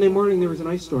that Sunday morning, there was an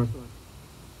ice storm.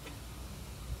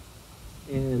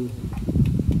 And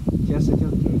Jessica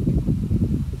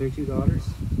came with her 2 daughters,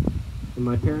 and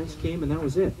my parents came, and that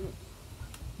was it.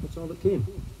 That's all that came.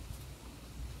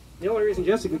 The only reason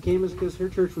Jessica came is because her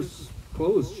church was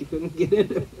closed. She couldn't get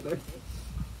into there.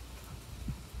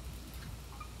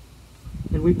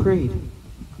 And we prayed.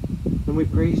 And we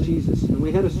praised Jesus. And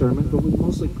we had a sermon, but we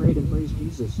mostly prayed and praised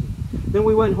Jesus. Then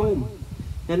we went home.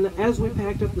 And as we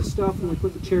packed up the stuff and we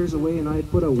put the chairs away, and I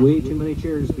had put out way too many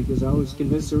chairs because I was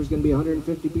convinced there was going to be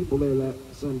 150 people there that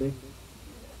Sunday,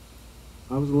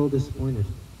 I was a little disappointed.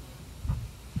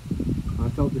 I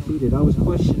felt defeated. I was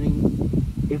questioning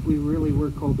if we really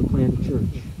were called to plant a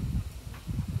church.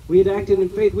 We had acted in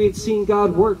faith. We had seen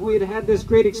God work. We had had this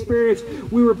great experience.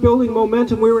 We were building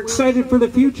momentum. We were excited for the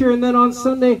future. And then on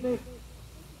Sunday,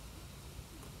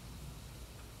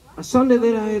 a Sunday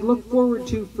that I had looked forward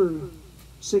to for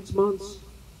 6 months,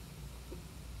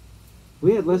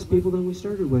 we had less people than we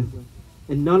started with.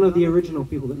 And none of the original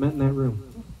people that met in that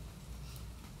room.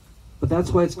 But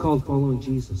that's why it's called following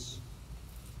Jesus.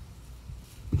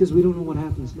 Because we don't know what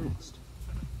happens next.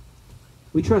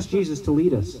 We trust Jesus to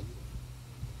lead us.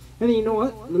 And then you know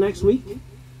what? The next week,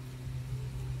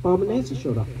 Bob and Nancy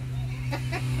showed up.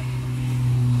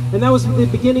 And that was the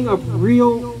beginning of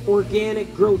real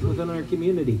organic growth within our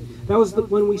community. That was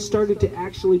when we started to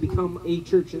actually become a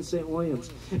church in St.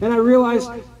 Williams. And I realized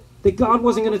that God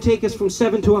wasn't going to take us from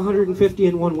 7 to 150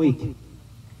 in 1 week.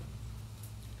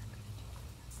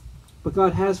 But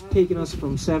God has taken us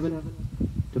from 7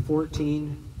 to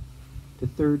 14 to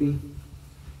 30.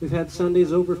 We've had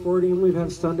Sundays over 40, and we've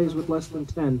had Sundays with less than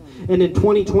 10. And in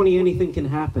 2020, anything can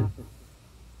happen.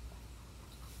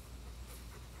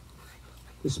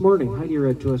 This morning, Heidi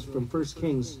read to us from 1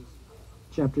 Kings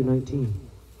chapter 19.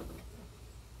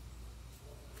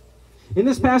 In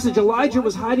this passage, Elijah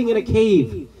was hiding in a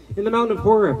cave in the mountain of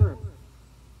Horeb.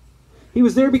 He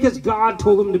was there because God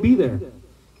told him to be there.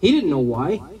 He didn't know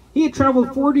why. He had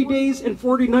traveled 40 days and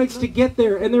 40 nights to get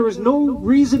there, and there was no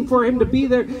reason for him to be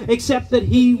there except that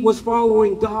he was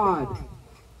following God.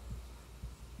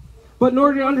 But in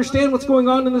order to understand what's going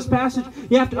on in this passage,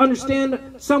 you have to understand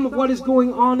some of what is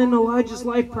going on in Elijah's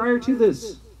life prior to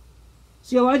this.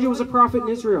 See, Elijah was a prophet in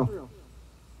Israel.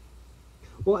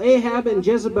 Well, Ahab and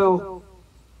Jezebel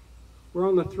were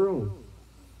on the throne.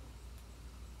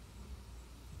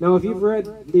 Now, if you've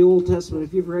read the Old Testament,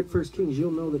 if you've read 1 Kings,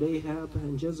 you'll know that Ahab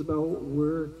and Jezebel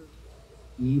were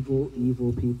evil,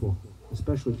 evil people,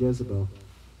 especially Jezebel.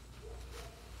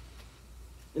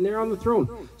 And they're on the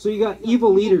throne. So you got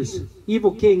evil leaders,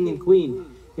 evil king and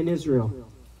queen in Israel.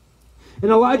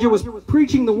 And Elijah was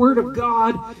preaching the word of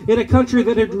God in a country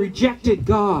that had rejected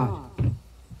God.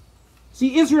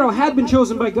 See, Israel had been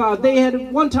chosen by God. They had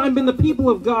at one time been the people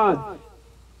of God.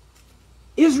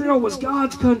 Israel was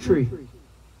God's country.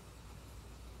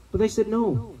 But they said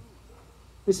no.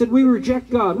 They said, we reject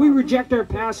God. We reject our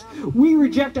past. We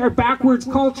reject our backwards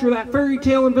culture, that fairy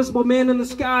tale invisible man in the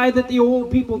sky that the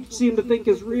old people seem to think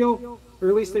is real, or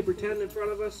at least they pretend in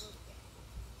front of us.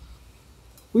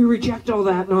 We reject all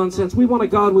that nonsense. We want a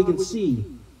God we can see.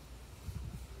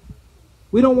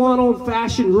 We don't want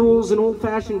old-fashioned rules and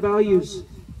old-fashioned values.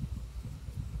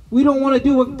 We don't want to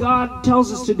do what God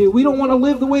tells us to do. We don't want to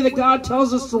live the way that God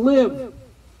tells us to live.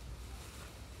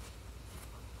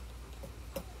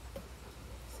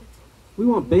 We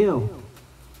want Baal.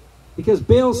 Because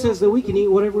Baal says that we can eat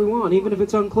whatever we want, even if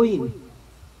it's unclean.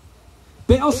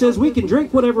 Baal says we can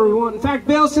drink whatever we want. In fact,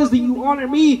 Baal says that you honor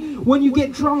me when you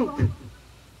get drunk.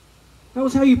 That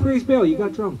was how you praised Baal. You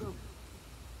got drunk.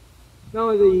 Not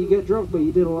only that you get drunk, but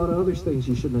you did a lot of other things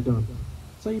you shouldn't have done.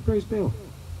 That's how you praise Baal.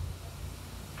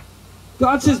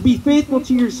 God says be faithful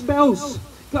to your spouse.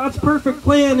 God's perfect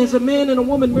plan is a man and a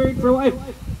woman married for life.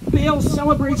 Baal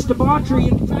celebrates debauchery.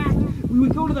 In fact, when we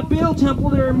go to the Baal temple,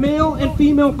 there are male and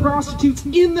female prostitutes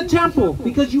in the temple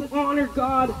because you honor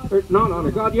God, or not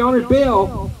honor God, you honor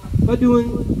Baal by doing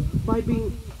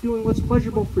what's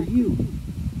pleasurable for you.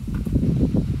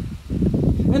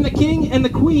 And the king and the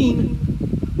queen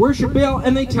worship Baal,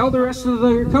 and they tell the rest of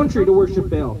their country to worship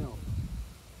Baal.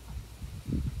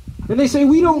 And they say,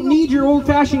 we don't need your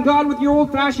old-fashioned God with your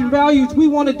old-fashioned values. We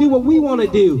want to do what we want to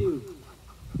do.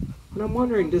 And I'm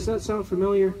wondering, does that sound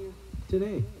familiar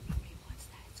today?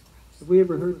 Have we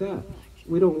ever heard that?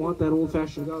 We don't want that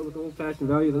old-fashioned God with old-fashioned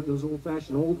value that those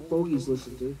old-fashioned old fogies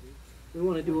listen to. We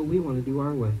want to do what we want to do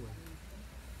our way.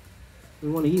 We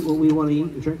want to eat what we want to eat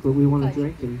and drink what we want to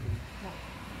drink and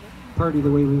party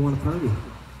the way we want to party.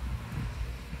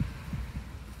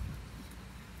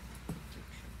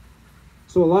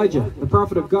 So Elijah, the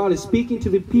prophet of God, is speaking to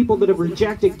the people that have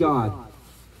rejected God.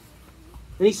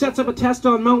 And he sets up a test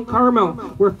on Mount Carmel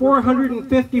where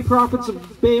 450 prophets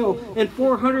of Baal and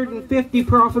 450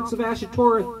 prophets of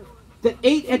Ashtoreth that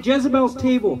ate at Jezebel's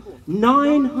table.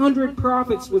 900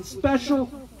 prophets with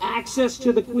special access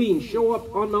to the queen show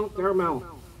up on Mount Carmel.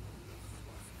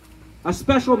 A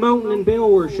special mountain in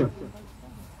Baal worship.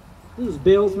 This is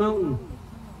Baal's mountain.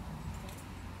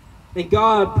 And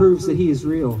God proves that he is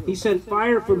real. He sent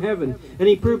fire from heaven, and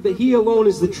he proved that he alone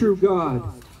is the true God.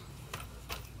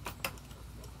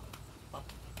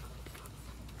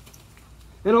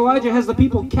 And Elijah has the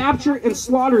people capture and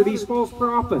slaughter these false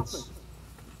prophets.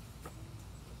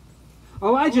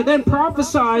 Elijah then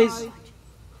prophesies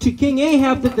to King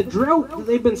Ahab that the drought that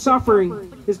they've been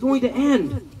suffering is going to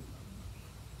end.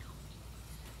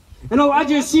 And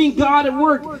Elijah is seeing God at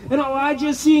work. And Elijah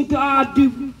is seeing God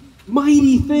do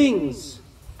mighty things.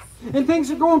 And things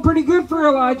are going pretty good for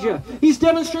Elijah. He's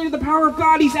demonstrated the power of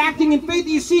God. He's acting in faith.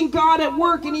 He's seeing God at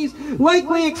work. And he's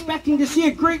likely expecting to see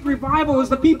a great revival as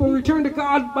the people return to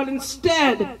God. But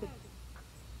instead,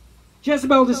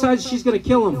 Jezebel decides she's going to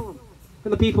kill him.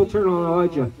 And the people turn on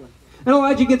Elijah. And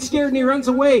Elijah gets scared and he runs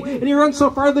away. And he runs so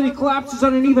far that he collapses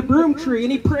underneath a broom tree.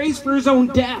 And he prays for his own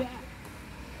death. And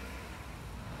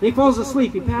he falls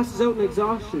asleep. He passes out in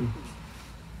exhaustion.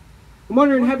 I'm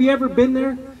wondering, have you ever been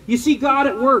there? You see God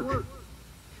at work.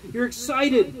 You're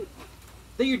excited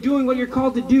that you're doing what you're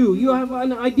called to do. You have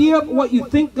an idea of what you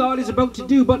think God is about to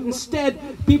do, but instead,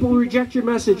 people reject your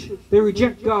message. They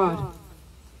reject God.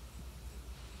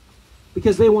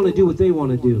 Because they want to do what they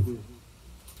want to do.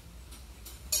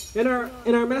 In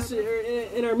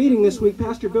our meeting this week,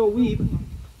 Pastor Bill Weeb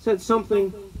said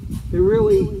something that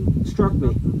really struck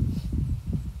me.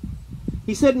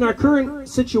 He said, in our current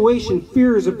situation,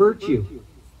 fear is a virtue.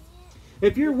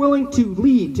 If you're willing to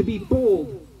lead, to be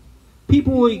bold,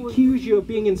 people will accuse you of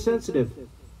being insensitive.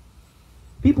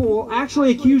 People will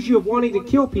actually accuse you of wanting to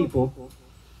kill people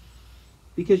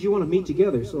because you want to meet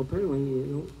together. So apparently,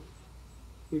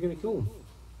 you're going to kill them.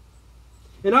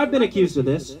 And I've been accused of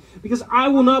this because I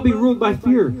will not be ruled by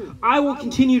fear. I will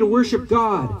continue to worship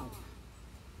God.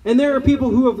 And there are people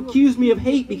who have accused me of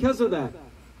hate because of that.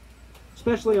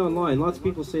 Especially online. Lots of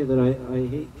people say that I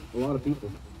hate a lot of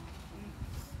people.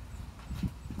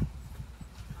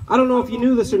 I don't know if you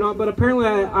knew this or not, but apparently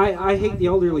I hate the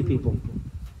elderly people.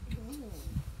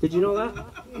 Did you know that?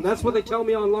 That's what they tell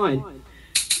me online. Not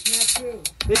true.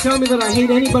 They tell me that I hate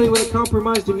anybody with a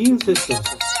compromised immune system.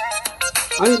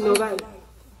 I didn't know that.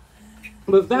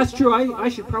 But if that's true, I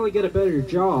should probably get a better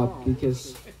job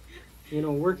because,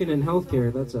 working in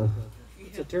healthcare,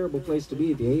 it's a terrible place to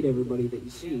be if you hate everybody that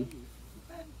you see.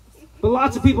 But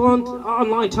lots of people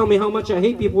online tell me how much I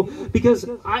hate people because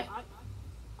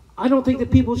I don't think that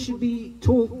people should be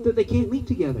told that they can't meet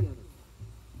together.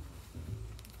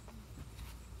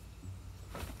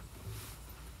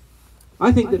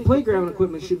 I think that playground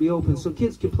equipment should be open so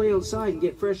kids can play outside and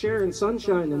get fresh air and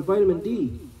sunshine and vitamin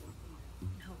D.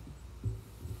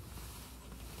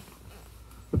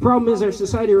 The problem is our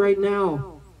society right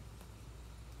now,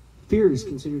 fear is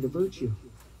considered a virtue.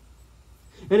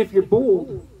 And if you're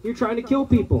bold, you're trying to kill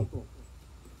people.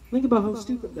 Think about how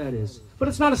stupid that is. But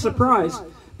it's not a surprise,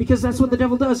 because that's what the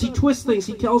devil does. He twists things.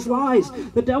 He tells lies.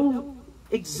 The devil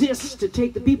exists to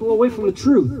take the people away from the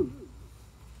truth.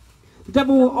 The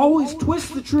devil will always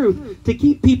twist the truth to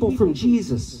keep people from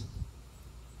Jesus.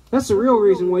 That's the real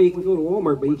reason why you can go to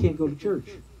Walmart, but you can't go to church.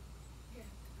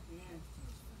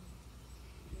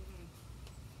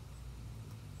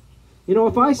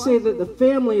 If I say that the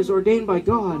family is ordained by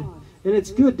God, and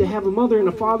it's good to have a mother and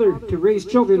a father to raise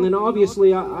children, then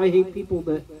obviously I hate people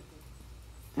that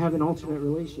have an alternate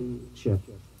relationship.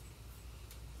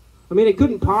 I mean, it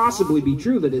couldn't possibly be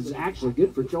true that it's actually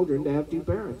good for children to have two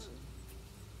parents.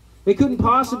 It couldn't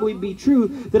possibly be true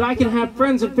that I can have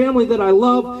friends and family that I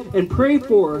love and pray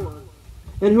for,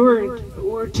 and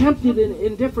who are tempted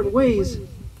in different ways,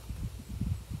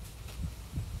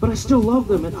 but I still love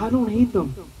them and I don't hate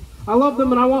them. I love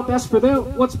them and I want best for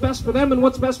them, what's best for them and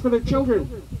what's best for their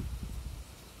children.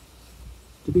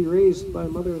 To be raised by a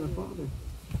mother and a father.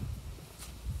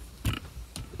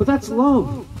 But that's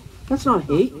love. That's not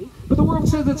hate. But the world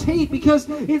says it's hate because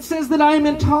it says that I am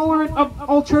intolerant of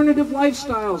alternative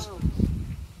lifestyles.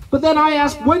 But then I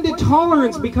ask, when did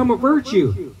tolerance become a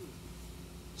virtue?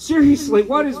 Seriously,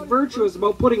 what is virtuous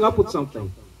about putting up with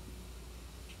something?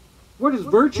 What is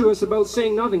virtuous about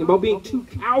saying nothing, about being too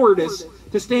cowardice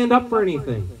to stand up for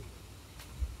anything?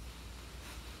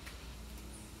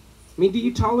 I mean, do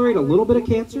you tolerate a little bit of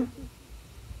cancer?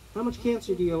 How much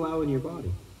cancer do you allow in your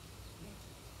body?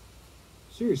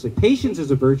 Seriously, patience is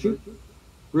a virtue.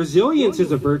 Resilience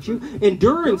is a virtue.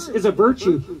 Endurance is a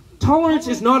virtue. Tolerance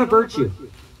is not a virtue.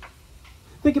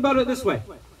 Think about it this way.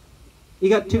 You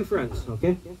got two friends,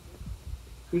 okay?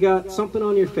 You got something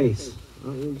on your face.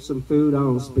 Some food, I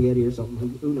don't know, spaghetti or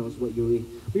something. Who knows what you eat.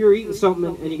 But you're eating something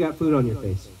and you got food on your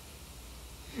face.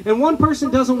 And one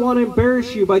person doesn't want to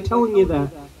embarrass you by telling you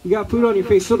that. You got food on your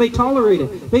face, so they tolerate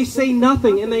it. They say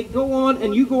nothing and they go on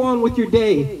and you go on with your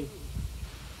day.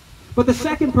 But the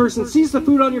second person sees the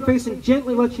food on your face and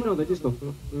gently lets you know. They just go,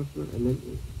 and then,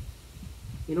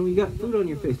 you got food on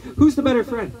your face. Who's the better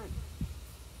friend?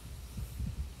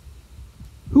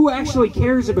 Who actually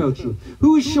cares about you?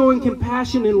 Who is showing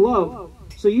compassion and love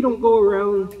so you don't go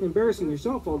around embarrassing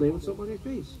yourself all day with something on your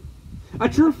face? A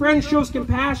true friend shows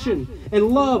compassion and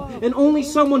love, and only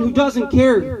someone who doesn't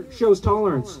care shows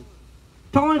tolerance.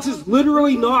 Tolerance is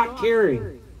literally not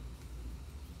caring.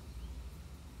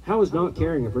 How is not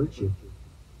caring a virtue?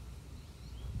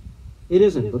 It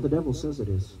isn't, but the devil says it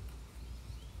is.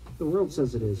 The world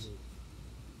says it is.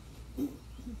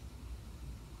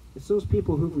 It's those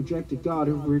people who've rejected God,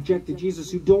 who've rejected Jesus,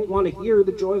 who don't want to hear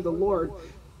the joy of the Lord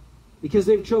because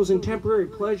they've chosen temporary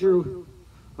pleasure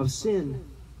of sin.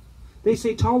 They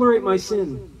say, tolerate my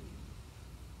sin.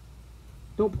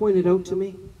 Don't point it out to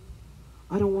me.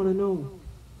 I don't want to know.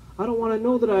 I don't want to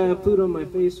know that I have food on my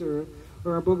face or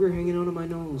a booger hanging out of my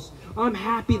nose. I'm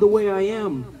happy the way I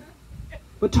am.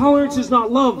 But tolerance is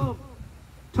not love.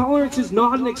 Tolerance is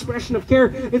not an expression of care.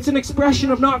 It's an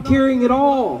expression of not caring at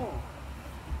all.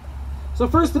 So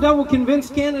first the devil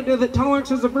convinced Canada that tolerance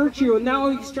is a virtue, and now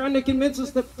he's trying to convince us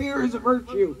that fear is a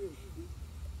virtue.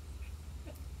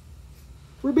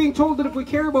 We're being told that if we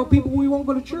care about people, we won't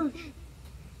go to church.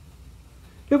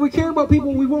 If we care about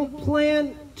people, we won't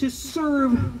plan to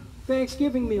serve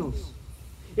Thanksgiving meals.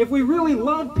 If we really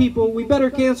love people, we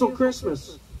better cancel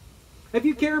Christmas. If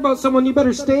you care about someone, you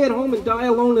better stay at home and die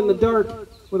alone in the dark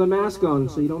with a mask on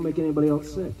so you don't make anybody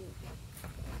else sick.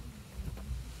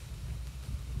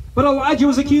 But Elijah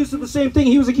was accused of the same thing.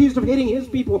 He was accused of hating his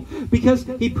people because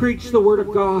he preached the word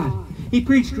of God. He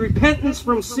preached repentance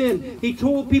from sin. He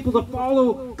told people to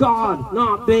follow God,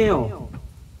 not Baal.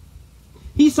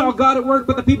 He saw God at work,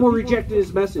 but the people rejected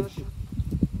his message.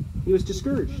 He was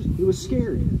discouraged. He was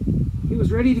scared. He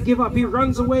was ready to give up. He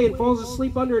runs away and falls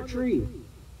asleep under a tree.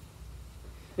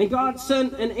 And God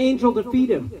sent an angel to feed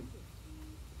him.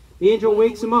 The angel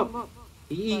wakes him up.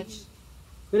 He eats.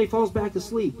 Then he falls back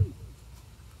asleep.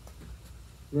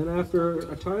 Then after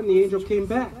a time, the angel came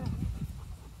back.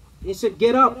 He said,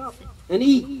 get up and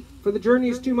eat, for the journey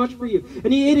is too much for you.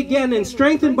 And he ate again, and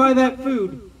strengthened by that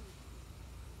food,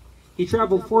 he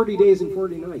traveled 40 days and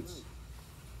 40 nights.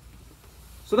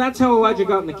 So that's how Elijah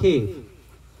got in the cave.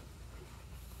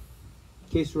 In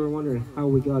case you were wondering how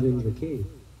we got into the cave.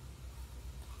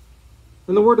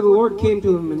 And the word of the Lord came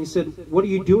to him, and he said, what are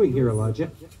you doing here,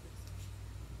 Elijah?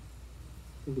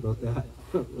 Think about that.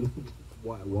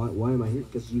 Why am I here?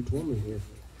 Because you told me here.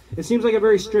 It seems like a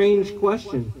very strange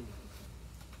question.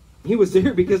 He was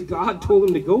there because God told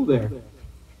him to go there.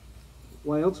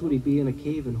 Why else would he be in a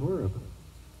cave in Horeb?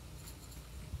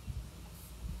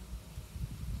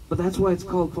 But that's why it's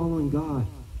called following God.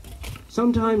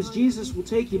 Sometimes Jesus will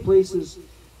take you places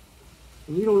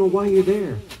and you don't know why you're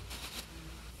there.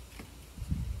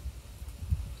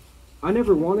 I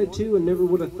never wanted to and never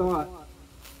would have thought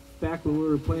back when we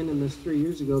were planning this 3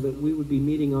 years ago that we would be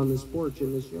meeting on this porch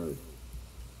in this yard.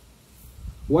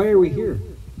 Why are we here?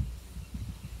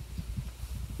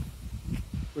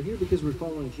 We're here because we're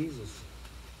following Jesus.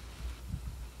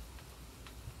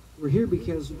 We're here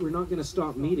because we're not going to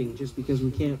stop meeting just because we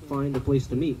can't find a place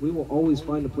to meet. We will always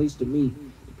find a place to meet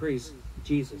to praise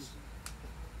Jesus.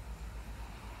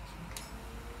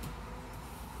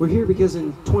 We're here because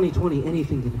in 2020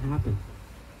 anything can happen.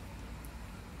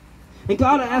 And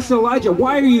God asked Elijah,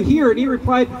 why are you here? And he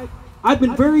replied, I've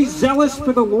been very zealous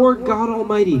for the Lord God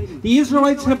Almighty. The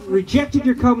Israelites have rejected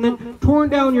your covenant, torn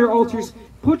down your altars,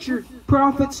 put your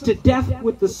prophets to death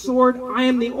with the sword. I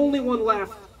am the only one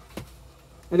left.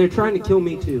 And they're trying to kill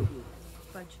me too.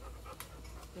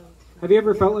 Have you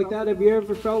ever felt like that? Have you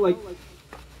ever felt like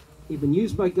you've been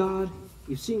used by God?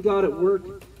 You've seen God at work.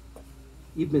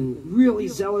 You've been really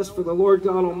zealous for the Lord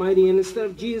God Almighty. And instead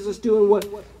of Jesus doing what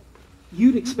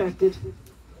you'd expected,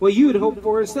 what you had hoped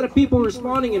for, instead of people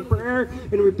responding in prayer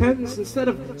and repentance, instead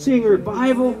of seeing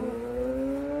revival,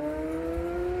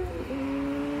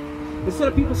 Instead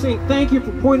of people saying, thank you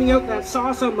for pointing out that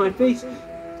sauce on my face,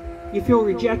 you feel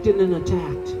rejected and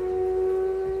attacked.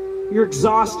 You're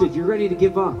exhausted. You're ready to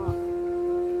give up.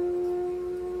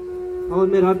 I'll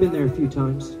admit I've been there a few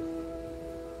times.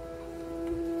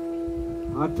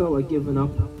 I felt like giving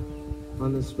up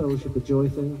on this Fellowship of Joy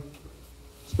thing,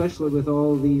 especially with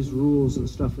all these rules and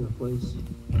stuff in place.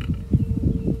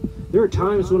 There are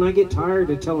times when I get tired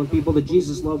of telling people that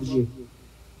Jesus loves you.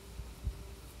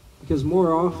 Because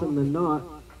more often than not,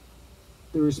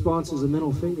 the response is a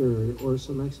middle finger or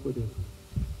some expletive.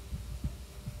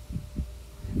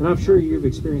 And I'm sure you've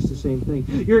experienced the same thing.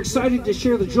 You're excited to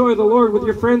share the joy of the Lord with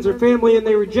your friends or family, and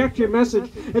they reject your message,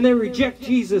 and they reject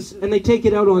Jesus, and they take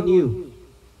it out on you.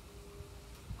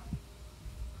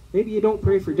 Maybe you don't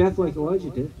pray for death like Elijah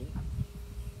did.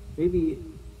 Maybe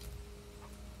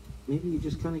you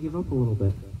just kind of give up a little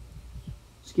bit.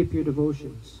 Skip your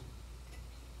devotions.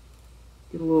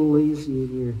 Get a little lazy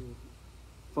in your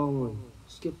following.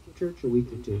 Skip church a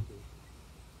week or two.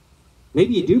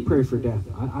 Maybe you do pray for death.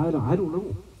 I don't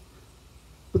know.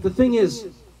 But the thing is,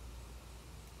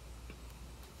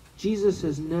 Jesus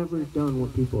has never done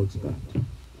what people expect.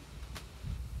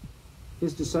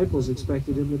 His disciples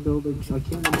expected him to build a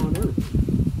kingdom on earth.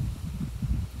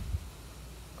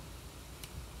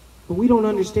 But we don't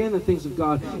understand the things of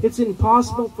God. It's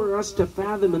impossible for us to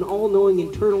fathom an all-knowing,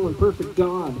 eternal, and perfect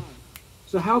God.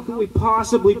 So how can we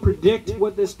possibly predict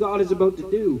what this God is about to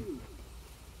do?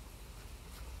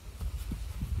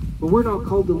 But we're not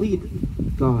called to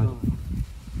lead God.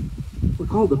 We're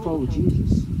called to follow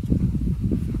Jesus.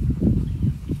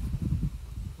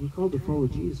 We're called to follow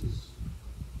Jesus.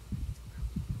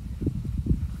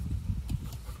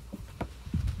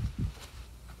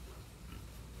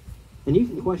 And you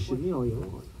can question me all you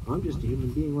want. I'm just a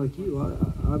human being like you.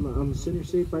 I'm a sinner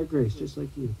saved by grace, just like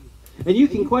you. And you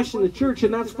can question the church,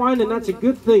 and that's fine, and that's a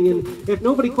good thing. And if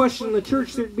nobody questioned the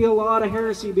church, there'd be a lot of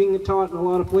heresy being taught in a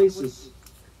lot of places.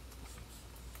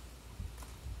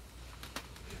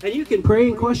 And you can pray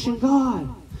and question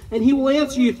God, and He will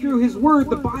answer you through His Word,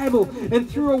 the Bible, and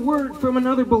through a word from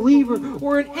another believer,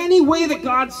 or in any way that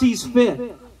God sees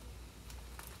fit.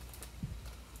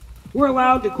 We're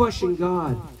allowed to question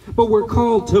God, but we're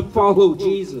called to follow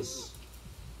Jesus.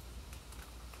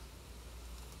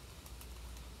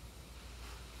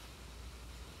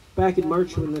 Back in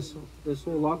March when this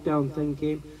whole lockdown thing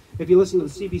came, if you listen to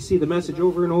the CBC, the message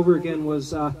over and over again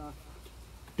was,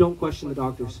 don't question the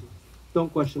doctors.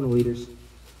 Don't question the leaders.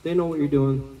 They know what you're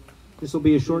doing. This will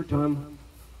be a short time,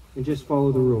 and just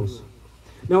follow the rules.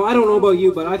 Now, I don't know about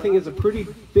you, but I think it's a pretty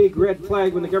big red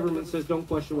flag when the government says, don't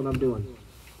question what I'm doing.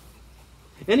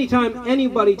 Anytime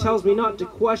anybody tells me not to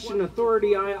question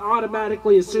authority, I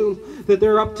automatically assume that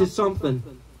they're up to something.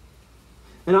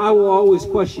 And I will always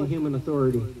question human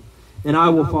authority. And I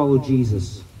will follow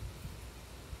Jesus.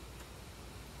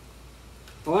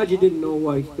 Elijah didn't know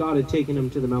why God had taken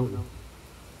him to the mountain.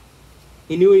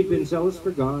 He knew he'd been zealous for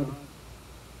God.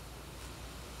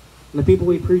 And the people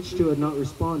he preached to had not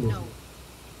responded. No.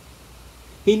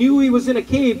 He knew he was in a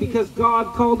cave because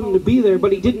God called him to be there,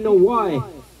 but he didn't know why.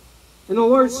 And the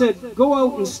Lord said, go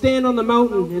out and stand on the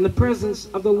mountain in the presence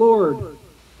of the Lord.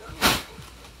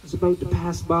 He's about to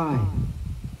pass by.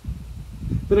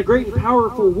 Then a great and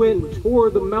powerful wind tore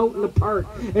the mountain apart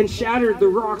and shattered the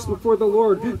rocks before the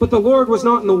Lord. But the Lord was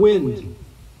not in the wind.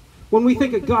 When we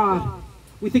think of God,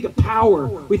 we think of power,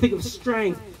 we think of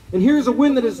strength. And here's a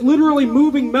wind that is literally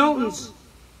moving mountains.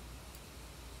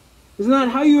 Isn't that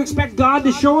how you expect God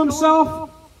to show Himself?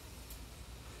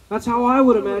 That's how I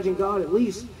would imagine God, at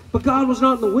least. But God was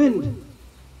not in the wind.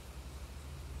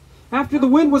 After the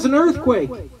wind was an earthquake.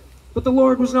 But the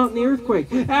Lord was not in the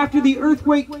earthquake. After the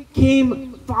earthquake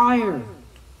came fire.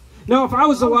 Now, if I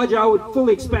was Elijah, I would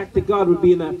fully expect that God would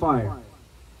be in that fire.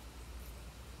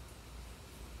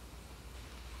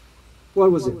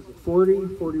 What was it?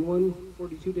 40, 41,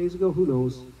 42 days ago? Who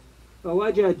knows?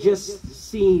 Elijah had just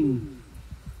seen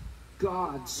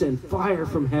God send fire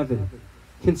from heaven,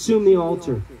 consume the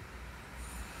altar,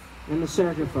 and the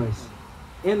sacrifice,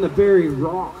 and the very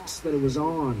rocks that it was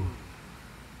on.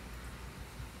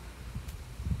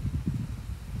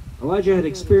 Elijah had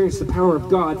experienced the power of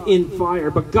God in fire,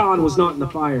 but God was not in the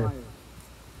fire.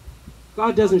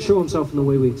 God doesn't show Himself in the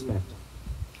way we expect.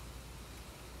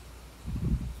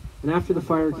 And after the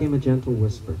fire came a gentle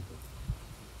whisper.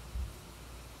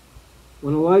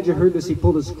 When Elijah heard this, he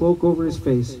pulled his cloak over his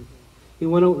face. He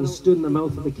went out and stood in the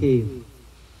mouth of the cave. And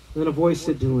then a voice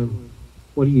said to him,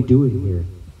 what are you doing here?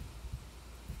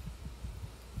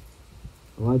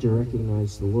 Elijah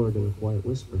recognized the Lord in a quiet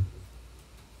whisper.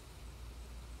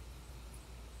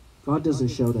 God doesn't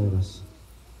shout at us.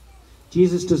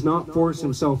 Jesus does not force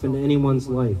himself into anyone's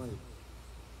life.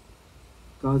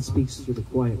 God speaks through the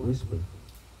quiet whisper.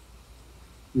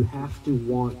 You have to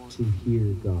want to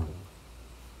hear God.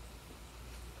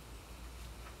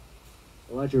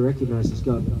 Elijah recognizes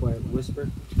God in the quiet whisper.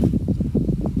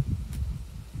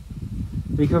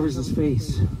 And he covers his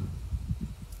face. And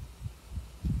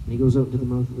he goes out to the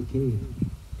mouth of the cave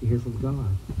to hear from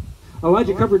God.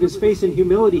 Elijah covered his face in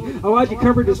humility. Elijah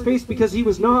covered his face because he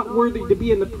was not worthy to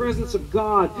be in the presence of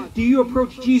God. Do you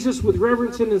approach Jesus with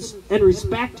reverence and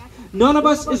respect? None of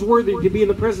us is worthy to be in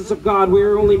the presence of God. We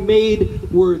are only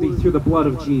made worthy through the blood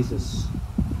of Jesus.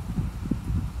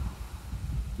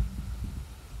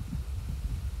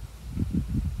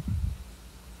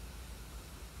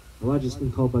 Elijah's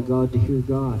been called by God to hear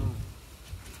God.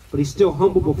 But he's still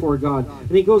humble before God.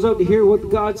 And he goes out to hear what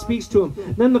God speaks to him.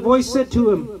 And then the voice said to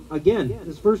him, again,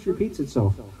 this verse repeats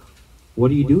itself,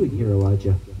 "What are you doing here,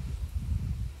 Elijah?"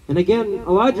 And again,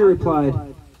 Elijah replied,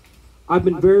 "I've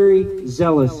been very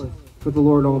zealous for the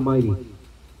Lord Almighty.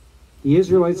 The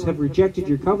Israelites have rejected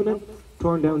your covenant,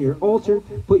 torn down your altar,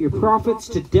 put your prophets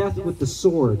to death with the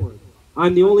sword.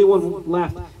 I'm the only one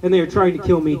left, and they are trying to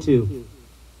kill me too."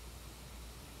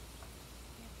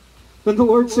 Then the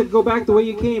Lord said, "Go back the way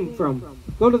you came from.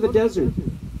 Go to the desert.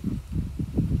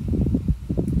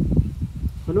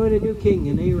 Anoint a new king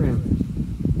in Aram,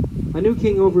 a new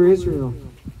king over Israel.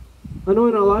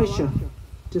 Anoint Elisha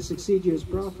to succeed you as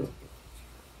prophet."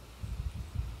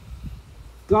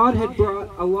 God had brought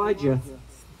Elijah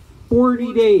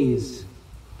 40 days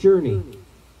journey.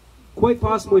 Quite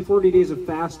possibly 40 days of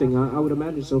fasting, I would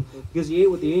imagine so, because he ate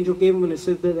what the angel gave him, and it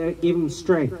said that gave him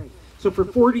strength. So for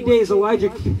 40 days,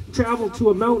 Elijah traveled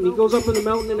to a mountain. He goes up in the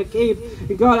mountain in a cave,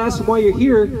 and God asks him, "Why you're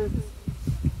here?"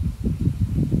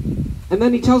 And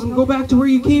then he tells him, "Go back to where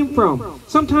you came from."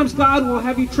 Sometimes God will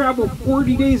have you travel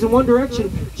 40 days in one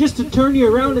direction just to turn you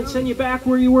around and send you back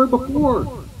where you were before.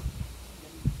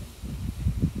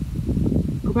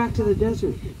 Go back to the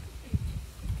desert.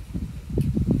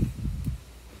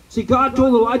 See, God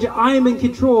told Elijah, "I am in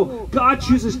control." God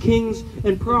chooses kings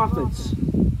and prophets.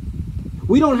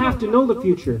 We don't have to know the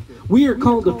future. We are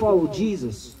called to follow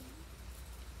Jesus.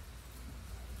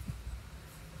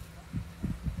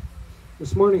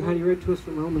 This morning, Heidi read to us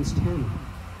from Romans 10.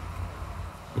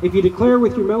 If you declare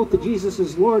with your mouth that Jesus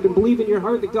is Lord and believe in your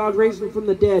heart that God raised him from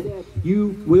the dead,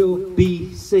 you will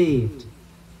be saved.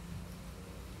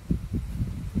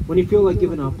 When you feel like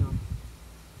giving up,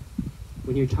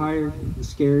 when you're tired and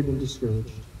scared and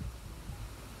discouraged,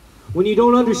 when you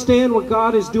don't understand what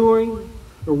God is doing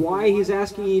or why he's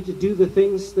asking you to do the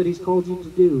things that he's called you to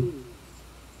do,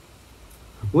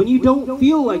 when you don't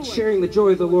feel like sharing the joy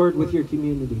of the Lord with your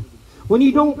community, when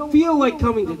you don't feel like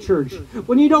coming to church,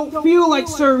 when you don't feel like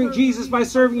serving Jesus by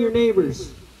serving your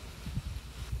neighbors,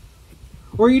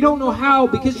 or you don't know how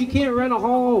because you can't rent a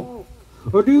hall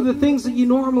or do the things that you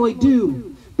normally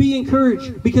do, be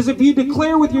encouraged, because if you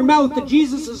declare with your mouth that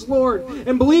Jesus is Lord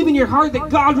and believe in your heart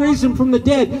that God raised him from the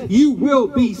dead, you will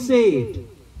be saved.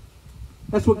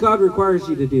 That's what God requires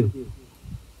you to do.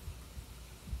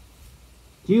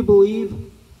 Do you believe?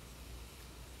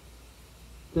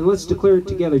 Then let's declare it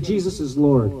together. Jesus is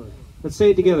Lord. Let's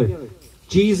say it together.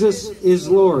 Jesus is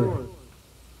Lord.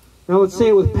 Now let's say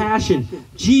it with passion.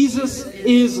 Jesus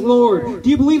is Lord. Do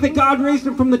you believe that God raised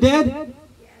him from the dead?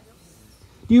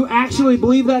 Do you actually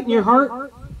believe that in your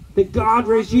heart? That God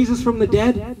raised Jesus from the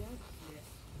dead?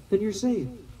 Then you're saved.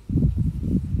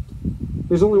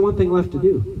 There's only one thing left to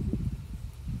do.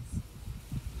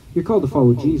 You're called to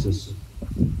follow Jesus.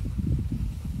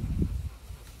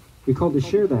 You're called to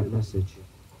share that message.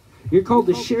 You're called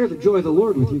to share the joy of the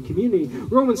Lord with your community.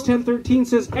 Romans 10:13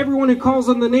 says, "Everyone who calls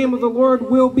on the name of the Lord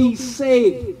will be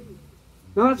saved."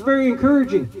 Now that's very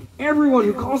encouraging. Everyone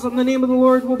who calls on the name of the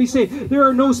Lord will be saved. There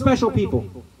are no special people.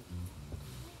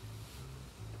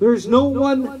 There's no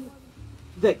one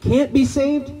that can't be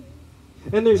saved.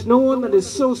 And there's no one that is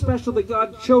so special that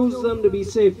God chose them to be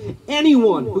saved.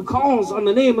 Anyone who calls on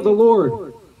the name of the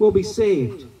Lord will be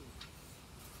saved.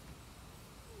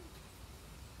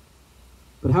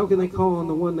 But how can they call on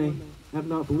the one they have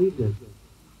not believed in?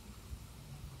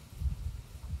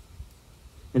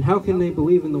 And how can they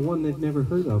believe in the one they've never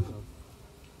heard of?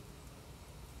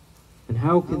 And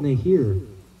how can they hear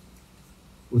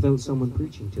without someone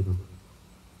preaching to them?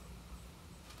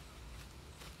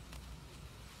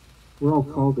 We're all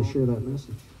called to share that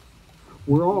message.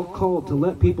 We're all called to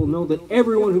let people know that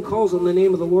everyone who calls on the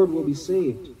name of the Lord will be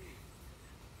saved.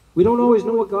 We don't always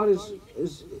know what God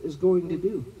is going to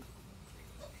do.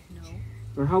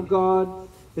 Or how God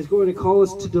is going to call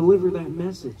us to deliver that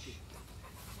message.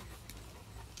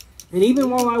 And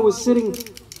even while I was sitting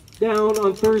down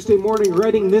on Thursday morning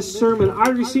writing this sermon, I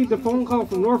received a phone call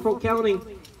from Norfolk County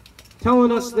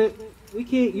telling us that we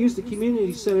can't use the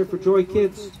community center for Joy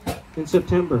Kids in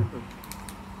September.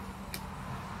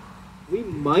 We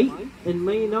might and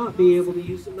may not be able to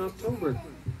use it in October.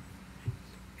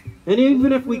 And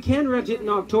even if we can rent it in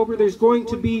October, there's going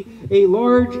to be a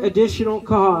large additional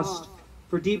cost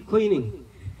for deep cleaning.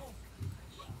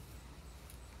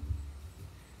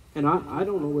 And I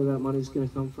don't know where that money's going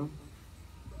to come from.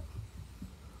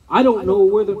 I don't know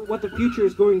what the future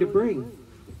is going to bring.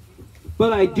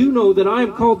 But I do know that I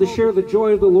am called to share the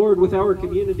joy of the Lord with our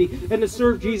community and to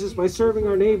serve Jesus by serving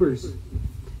our neighbors.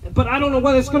 But I don't know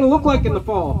what it's going to look like in the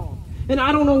fall. And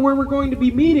I don't know where we're going to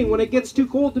be meeting when it gets too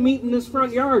cold to meet in this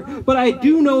front yard. But I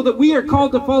do know that we are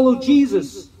called to follow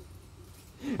Jesus.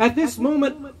 At this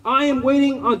moment, I am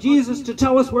waiting on Jesus to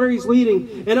tell us where He's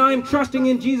leading. And I am trusting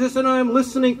in Jesus, and I am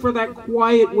listening for that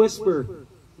quiet whisper.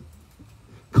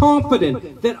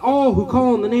 Confident that all who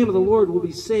call on the name of the Lord will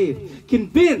be saved.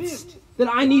 Convinced that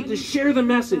I need to share the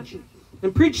message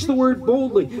and preach the word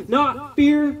boldly. Not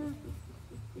fear,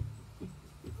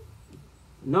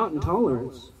 not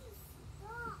intolerance,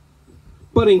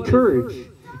 but encourage.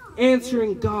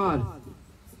 Answering God,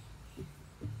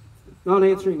 not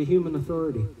answering to human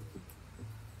authority.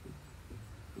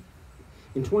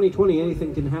 In 2020,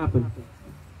 anything can happen.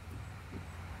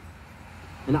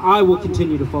 And I will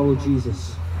continue to follow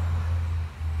Jesus.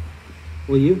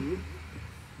 Will you?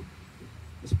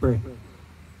 Let's pray.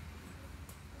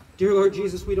 Dear Lord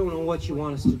Jesus, we don't know what you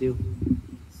want us to do.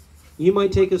 You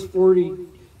might take us 40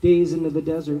 days into the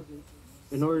desert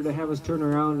in order to have us turn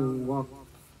around and walk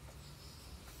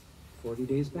 40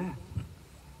 days back.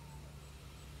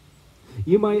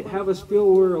 You might have us feel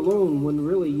we're alone when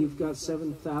really you've got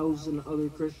 7,000 other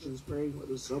Christians praying with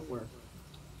us somewhere.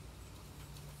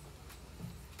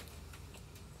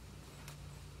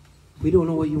 We don't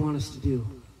know what you want us to do.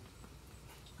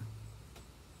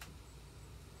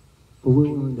 But we're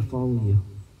willing to follow you.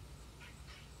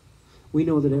 We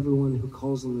know that everyone who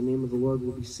calls on the name of the Lord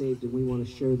will be saved, and we want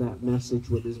to share that message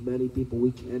with as many people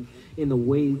we can in the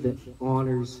way that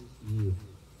honors you.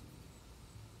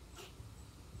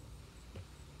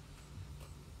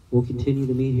 We'll continue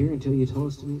to meet here until you tell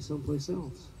us to meet someplace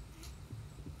else.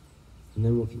 And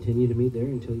then we'll continue to meet there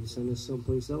until you send us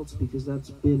someplace else, because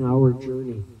that's been our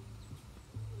journey.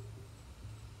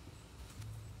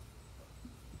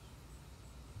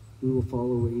 We will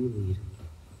follow where you lead.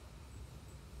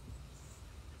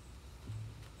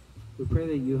 We pray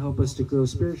that you help us to grow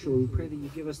spiritually. We pray that you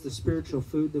give us the spiritual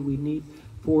food that we need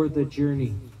for the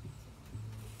journey.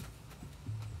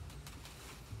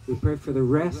 We pray for the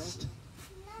rest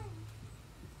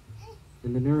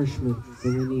and the nourishment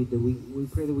that we need. That we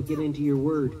pray that we get into your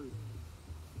word.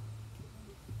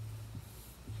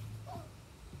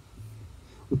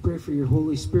 We pray for your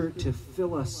Holy Spirit to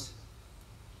fill us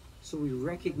so we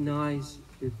recognize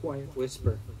your quiet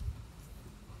whisper.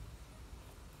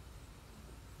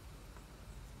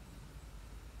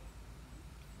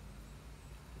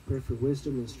 Pray for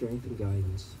wisdom and strength and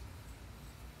guidance.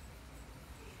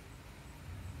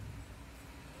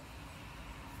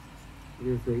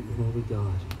 You're a great and holy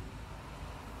God.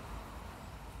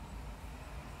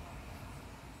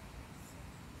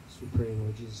 So we pray in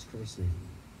Lord Jesus Christ's name.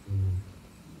 Amen.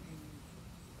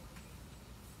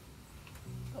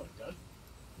 Oh, it does.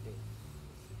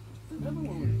 Remember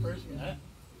when we first met?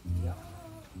 Yeah.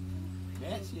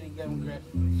 Nancy and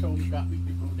Gavin Tony got me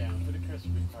to go down to the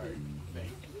Christmas party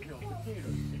thing.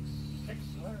 Potatoes,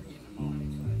 6:30 in the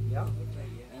morning. Yeah.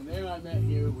 And then I met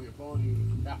you. We were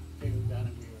boiling got potatoes down,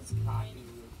 and we were cocking.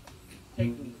 We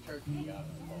were taking the turkey out of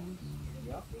the bowl.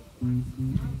 Yep.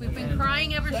 We've been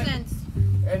crying ever since.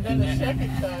 And then the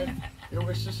second time, there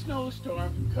was a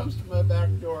snowstorm. He comes to my back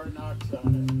door and knocks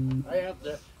on it. I have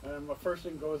to, and my first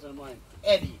thing goes in mind,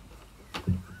 Eddie.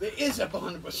 There is a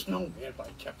Barnabas snowman, but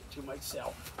I kept it to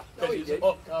myself. Because he's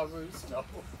all covered in snow.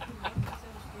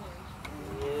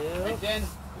 And then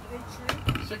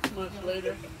 6 months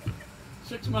later,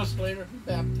 he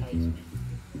baptized me.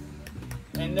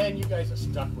 And then you guys have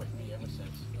stuck with me ever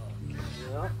since.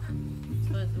 So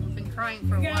we've been crying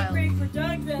for a You gotta while. pray for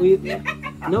Doug then.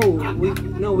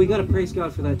 We got to praise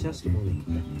God for that testimony.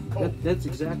 That's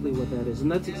exactly what that is,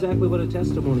 and that's exactly what a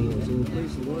testimony is. And we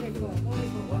praise the Lord for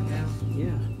that.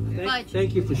 Yeah.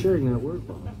 Thank you for sharing that word,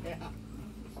 Bob.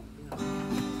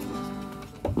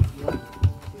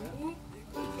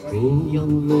 Oh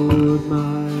Lord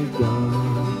my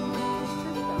God,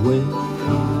 when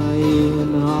I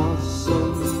in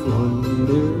awesome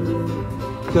wonder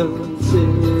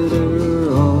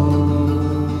consider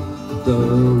all the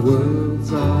worlds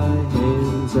thy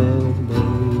hands have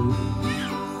made,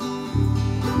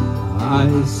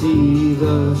 see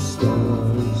the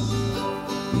stars.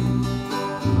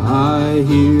 I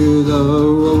hear the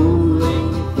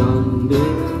rolling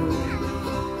thunder,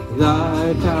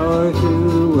 thy power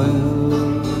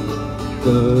throughout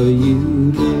the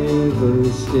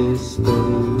universe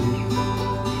displays.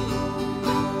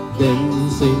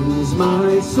 Then sings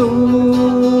my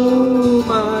soul,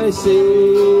 my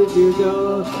Savior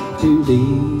God, to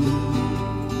thee.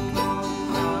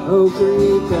 How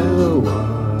great thou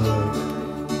art,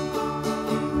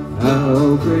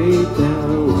 how great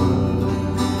thou art.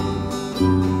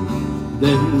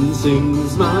 Then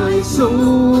sings my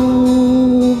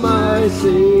soul, my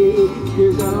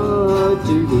Savior God,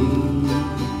 to thee.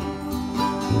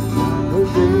 How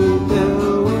great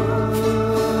thou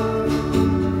art,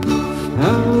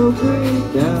 how great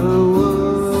thou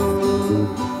art.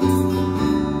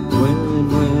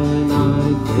 When I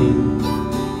think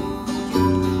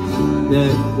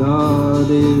that God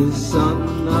is Son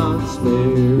not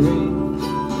sparing,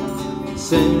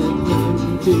 sent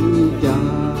him to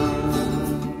die,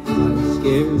 I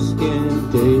scarce can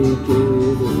take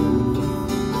it in.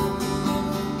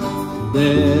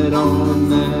 That on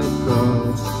that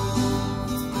cross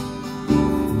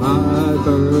my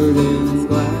burden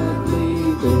gladly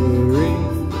bearing,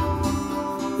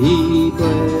 he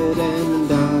bled and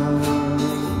died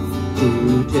to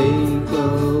take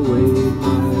away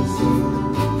my sin.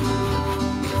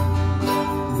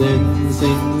 Then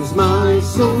sings my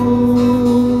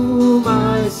soul,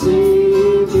 my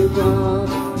Savior God,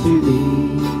 to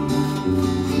thee.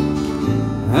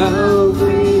 How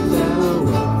great thou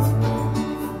art,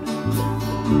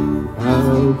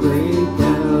 how great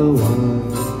thou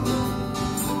art.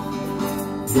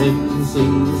 Then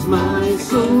sings my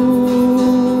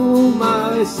soul,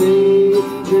 my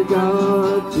Savior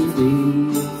God, to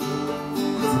thee.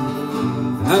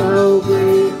 How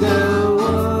great thou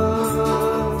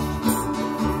art,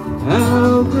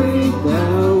 how great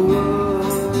thou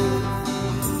art.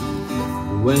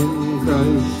 When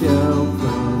Christ shall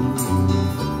come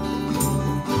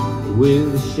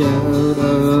with shout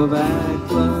of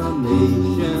acclamation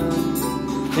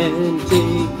and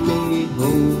take me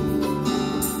home,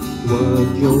 what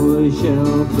joy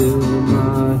shall fill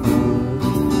my heart.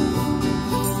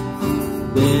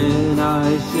 Then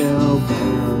I shall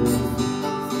bow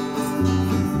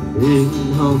in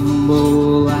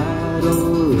humble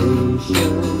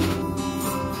adoration,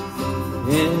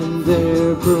 and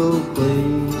there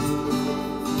proclaim,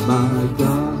 my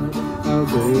God, how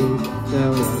great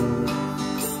thou art.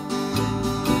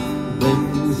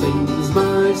 Then sings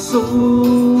my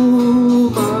soul,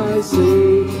 my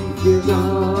Savior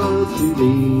God, to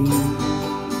thee.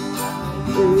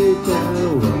 Great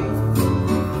thou art,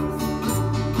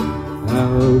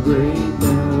 how great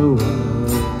thou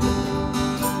art.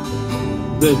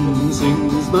 Then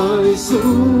sings my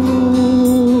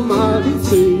soul, my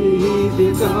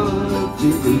Savior God, to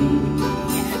thee.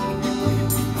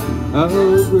 How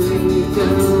great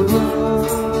thou art,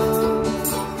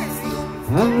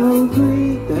 how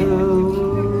great thou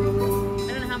art. I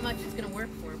don't know how much it's going to work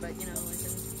for, but you know.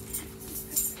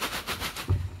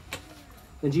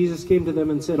 And Jesus came to them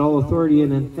and said, all authority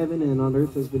in heaven and on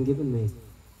earth has been given me.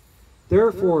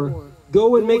 Therefore,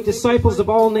 go and make disciples of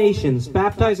all nations,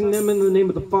 baptizing them in the name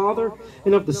of the Father,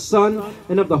 and of the Son,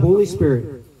 and of the Holy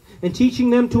Spirit, and teaching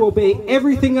them to obey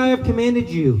everything I have commanded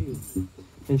you.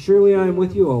 And surely I am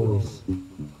with you always, to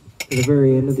the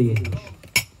very end of the age.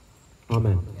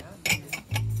 Amen.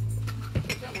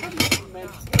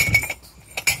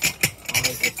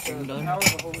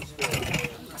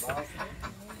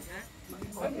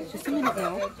 Just a minute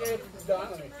now.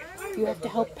 You have to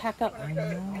help pack up. I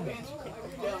know.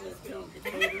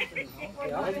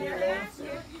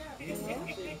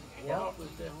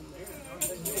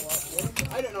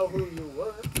 I didn't know who you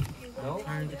were. No?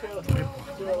 Until they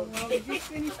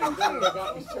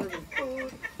got me serving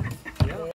food.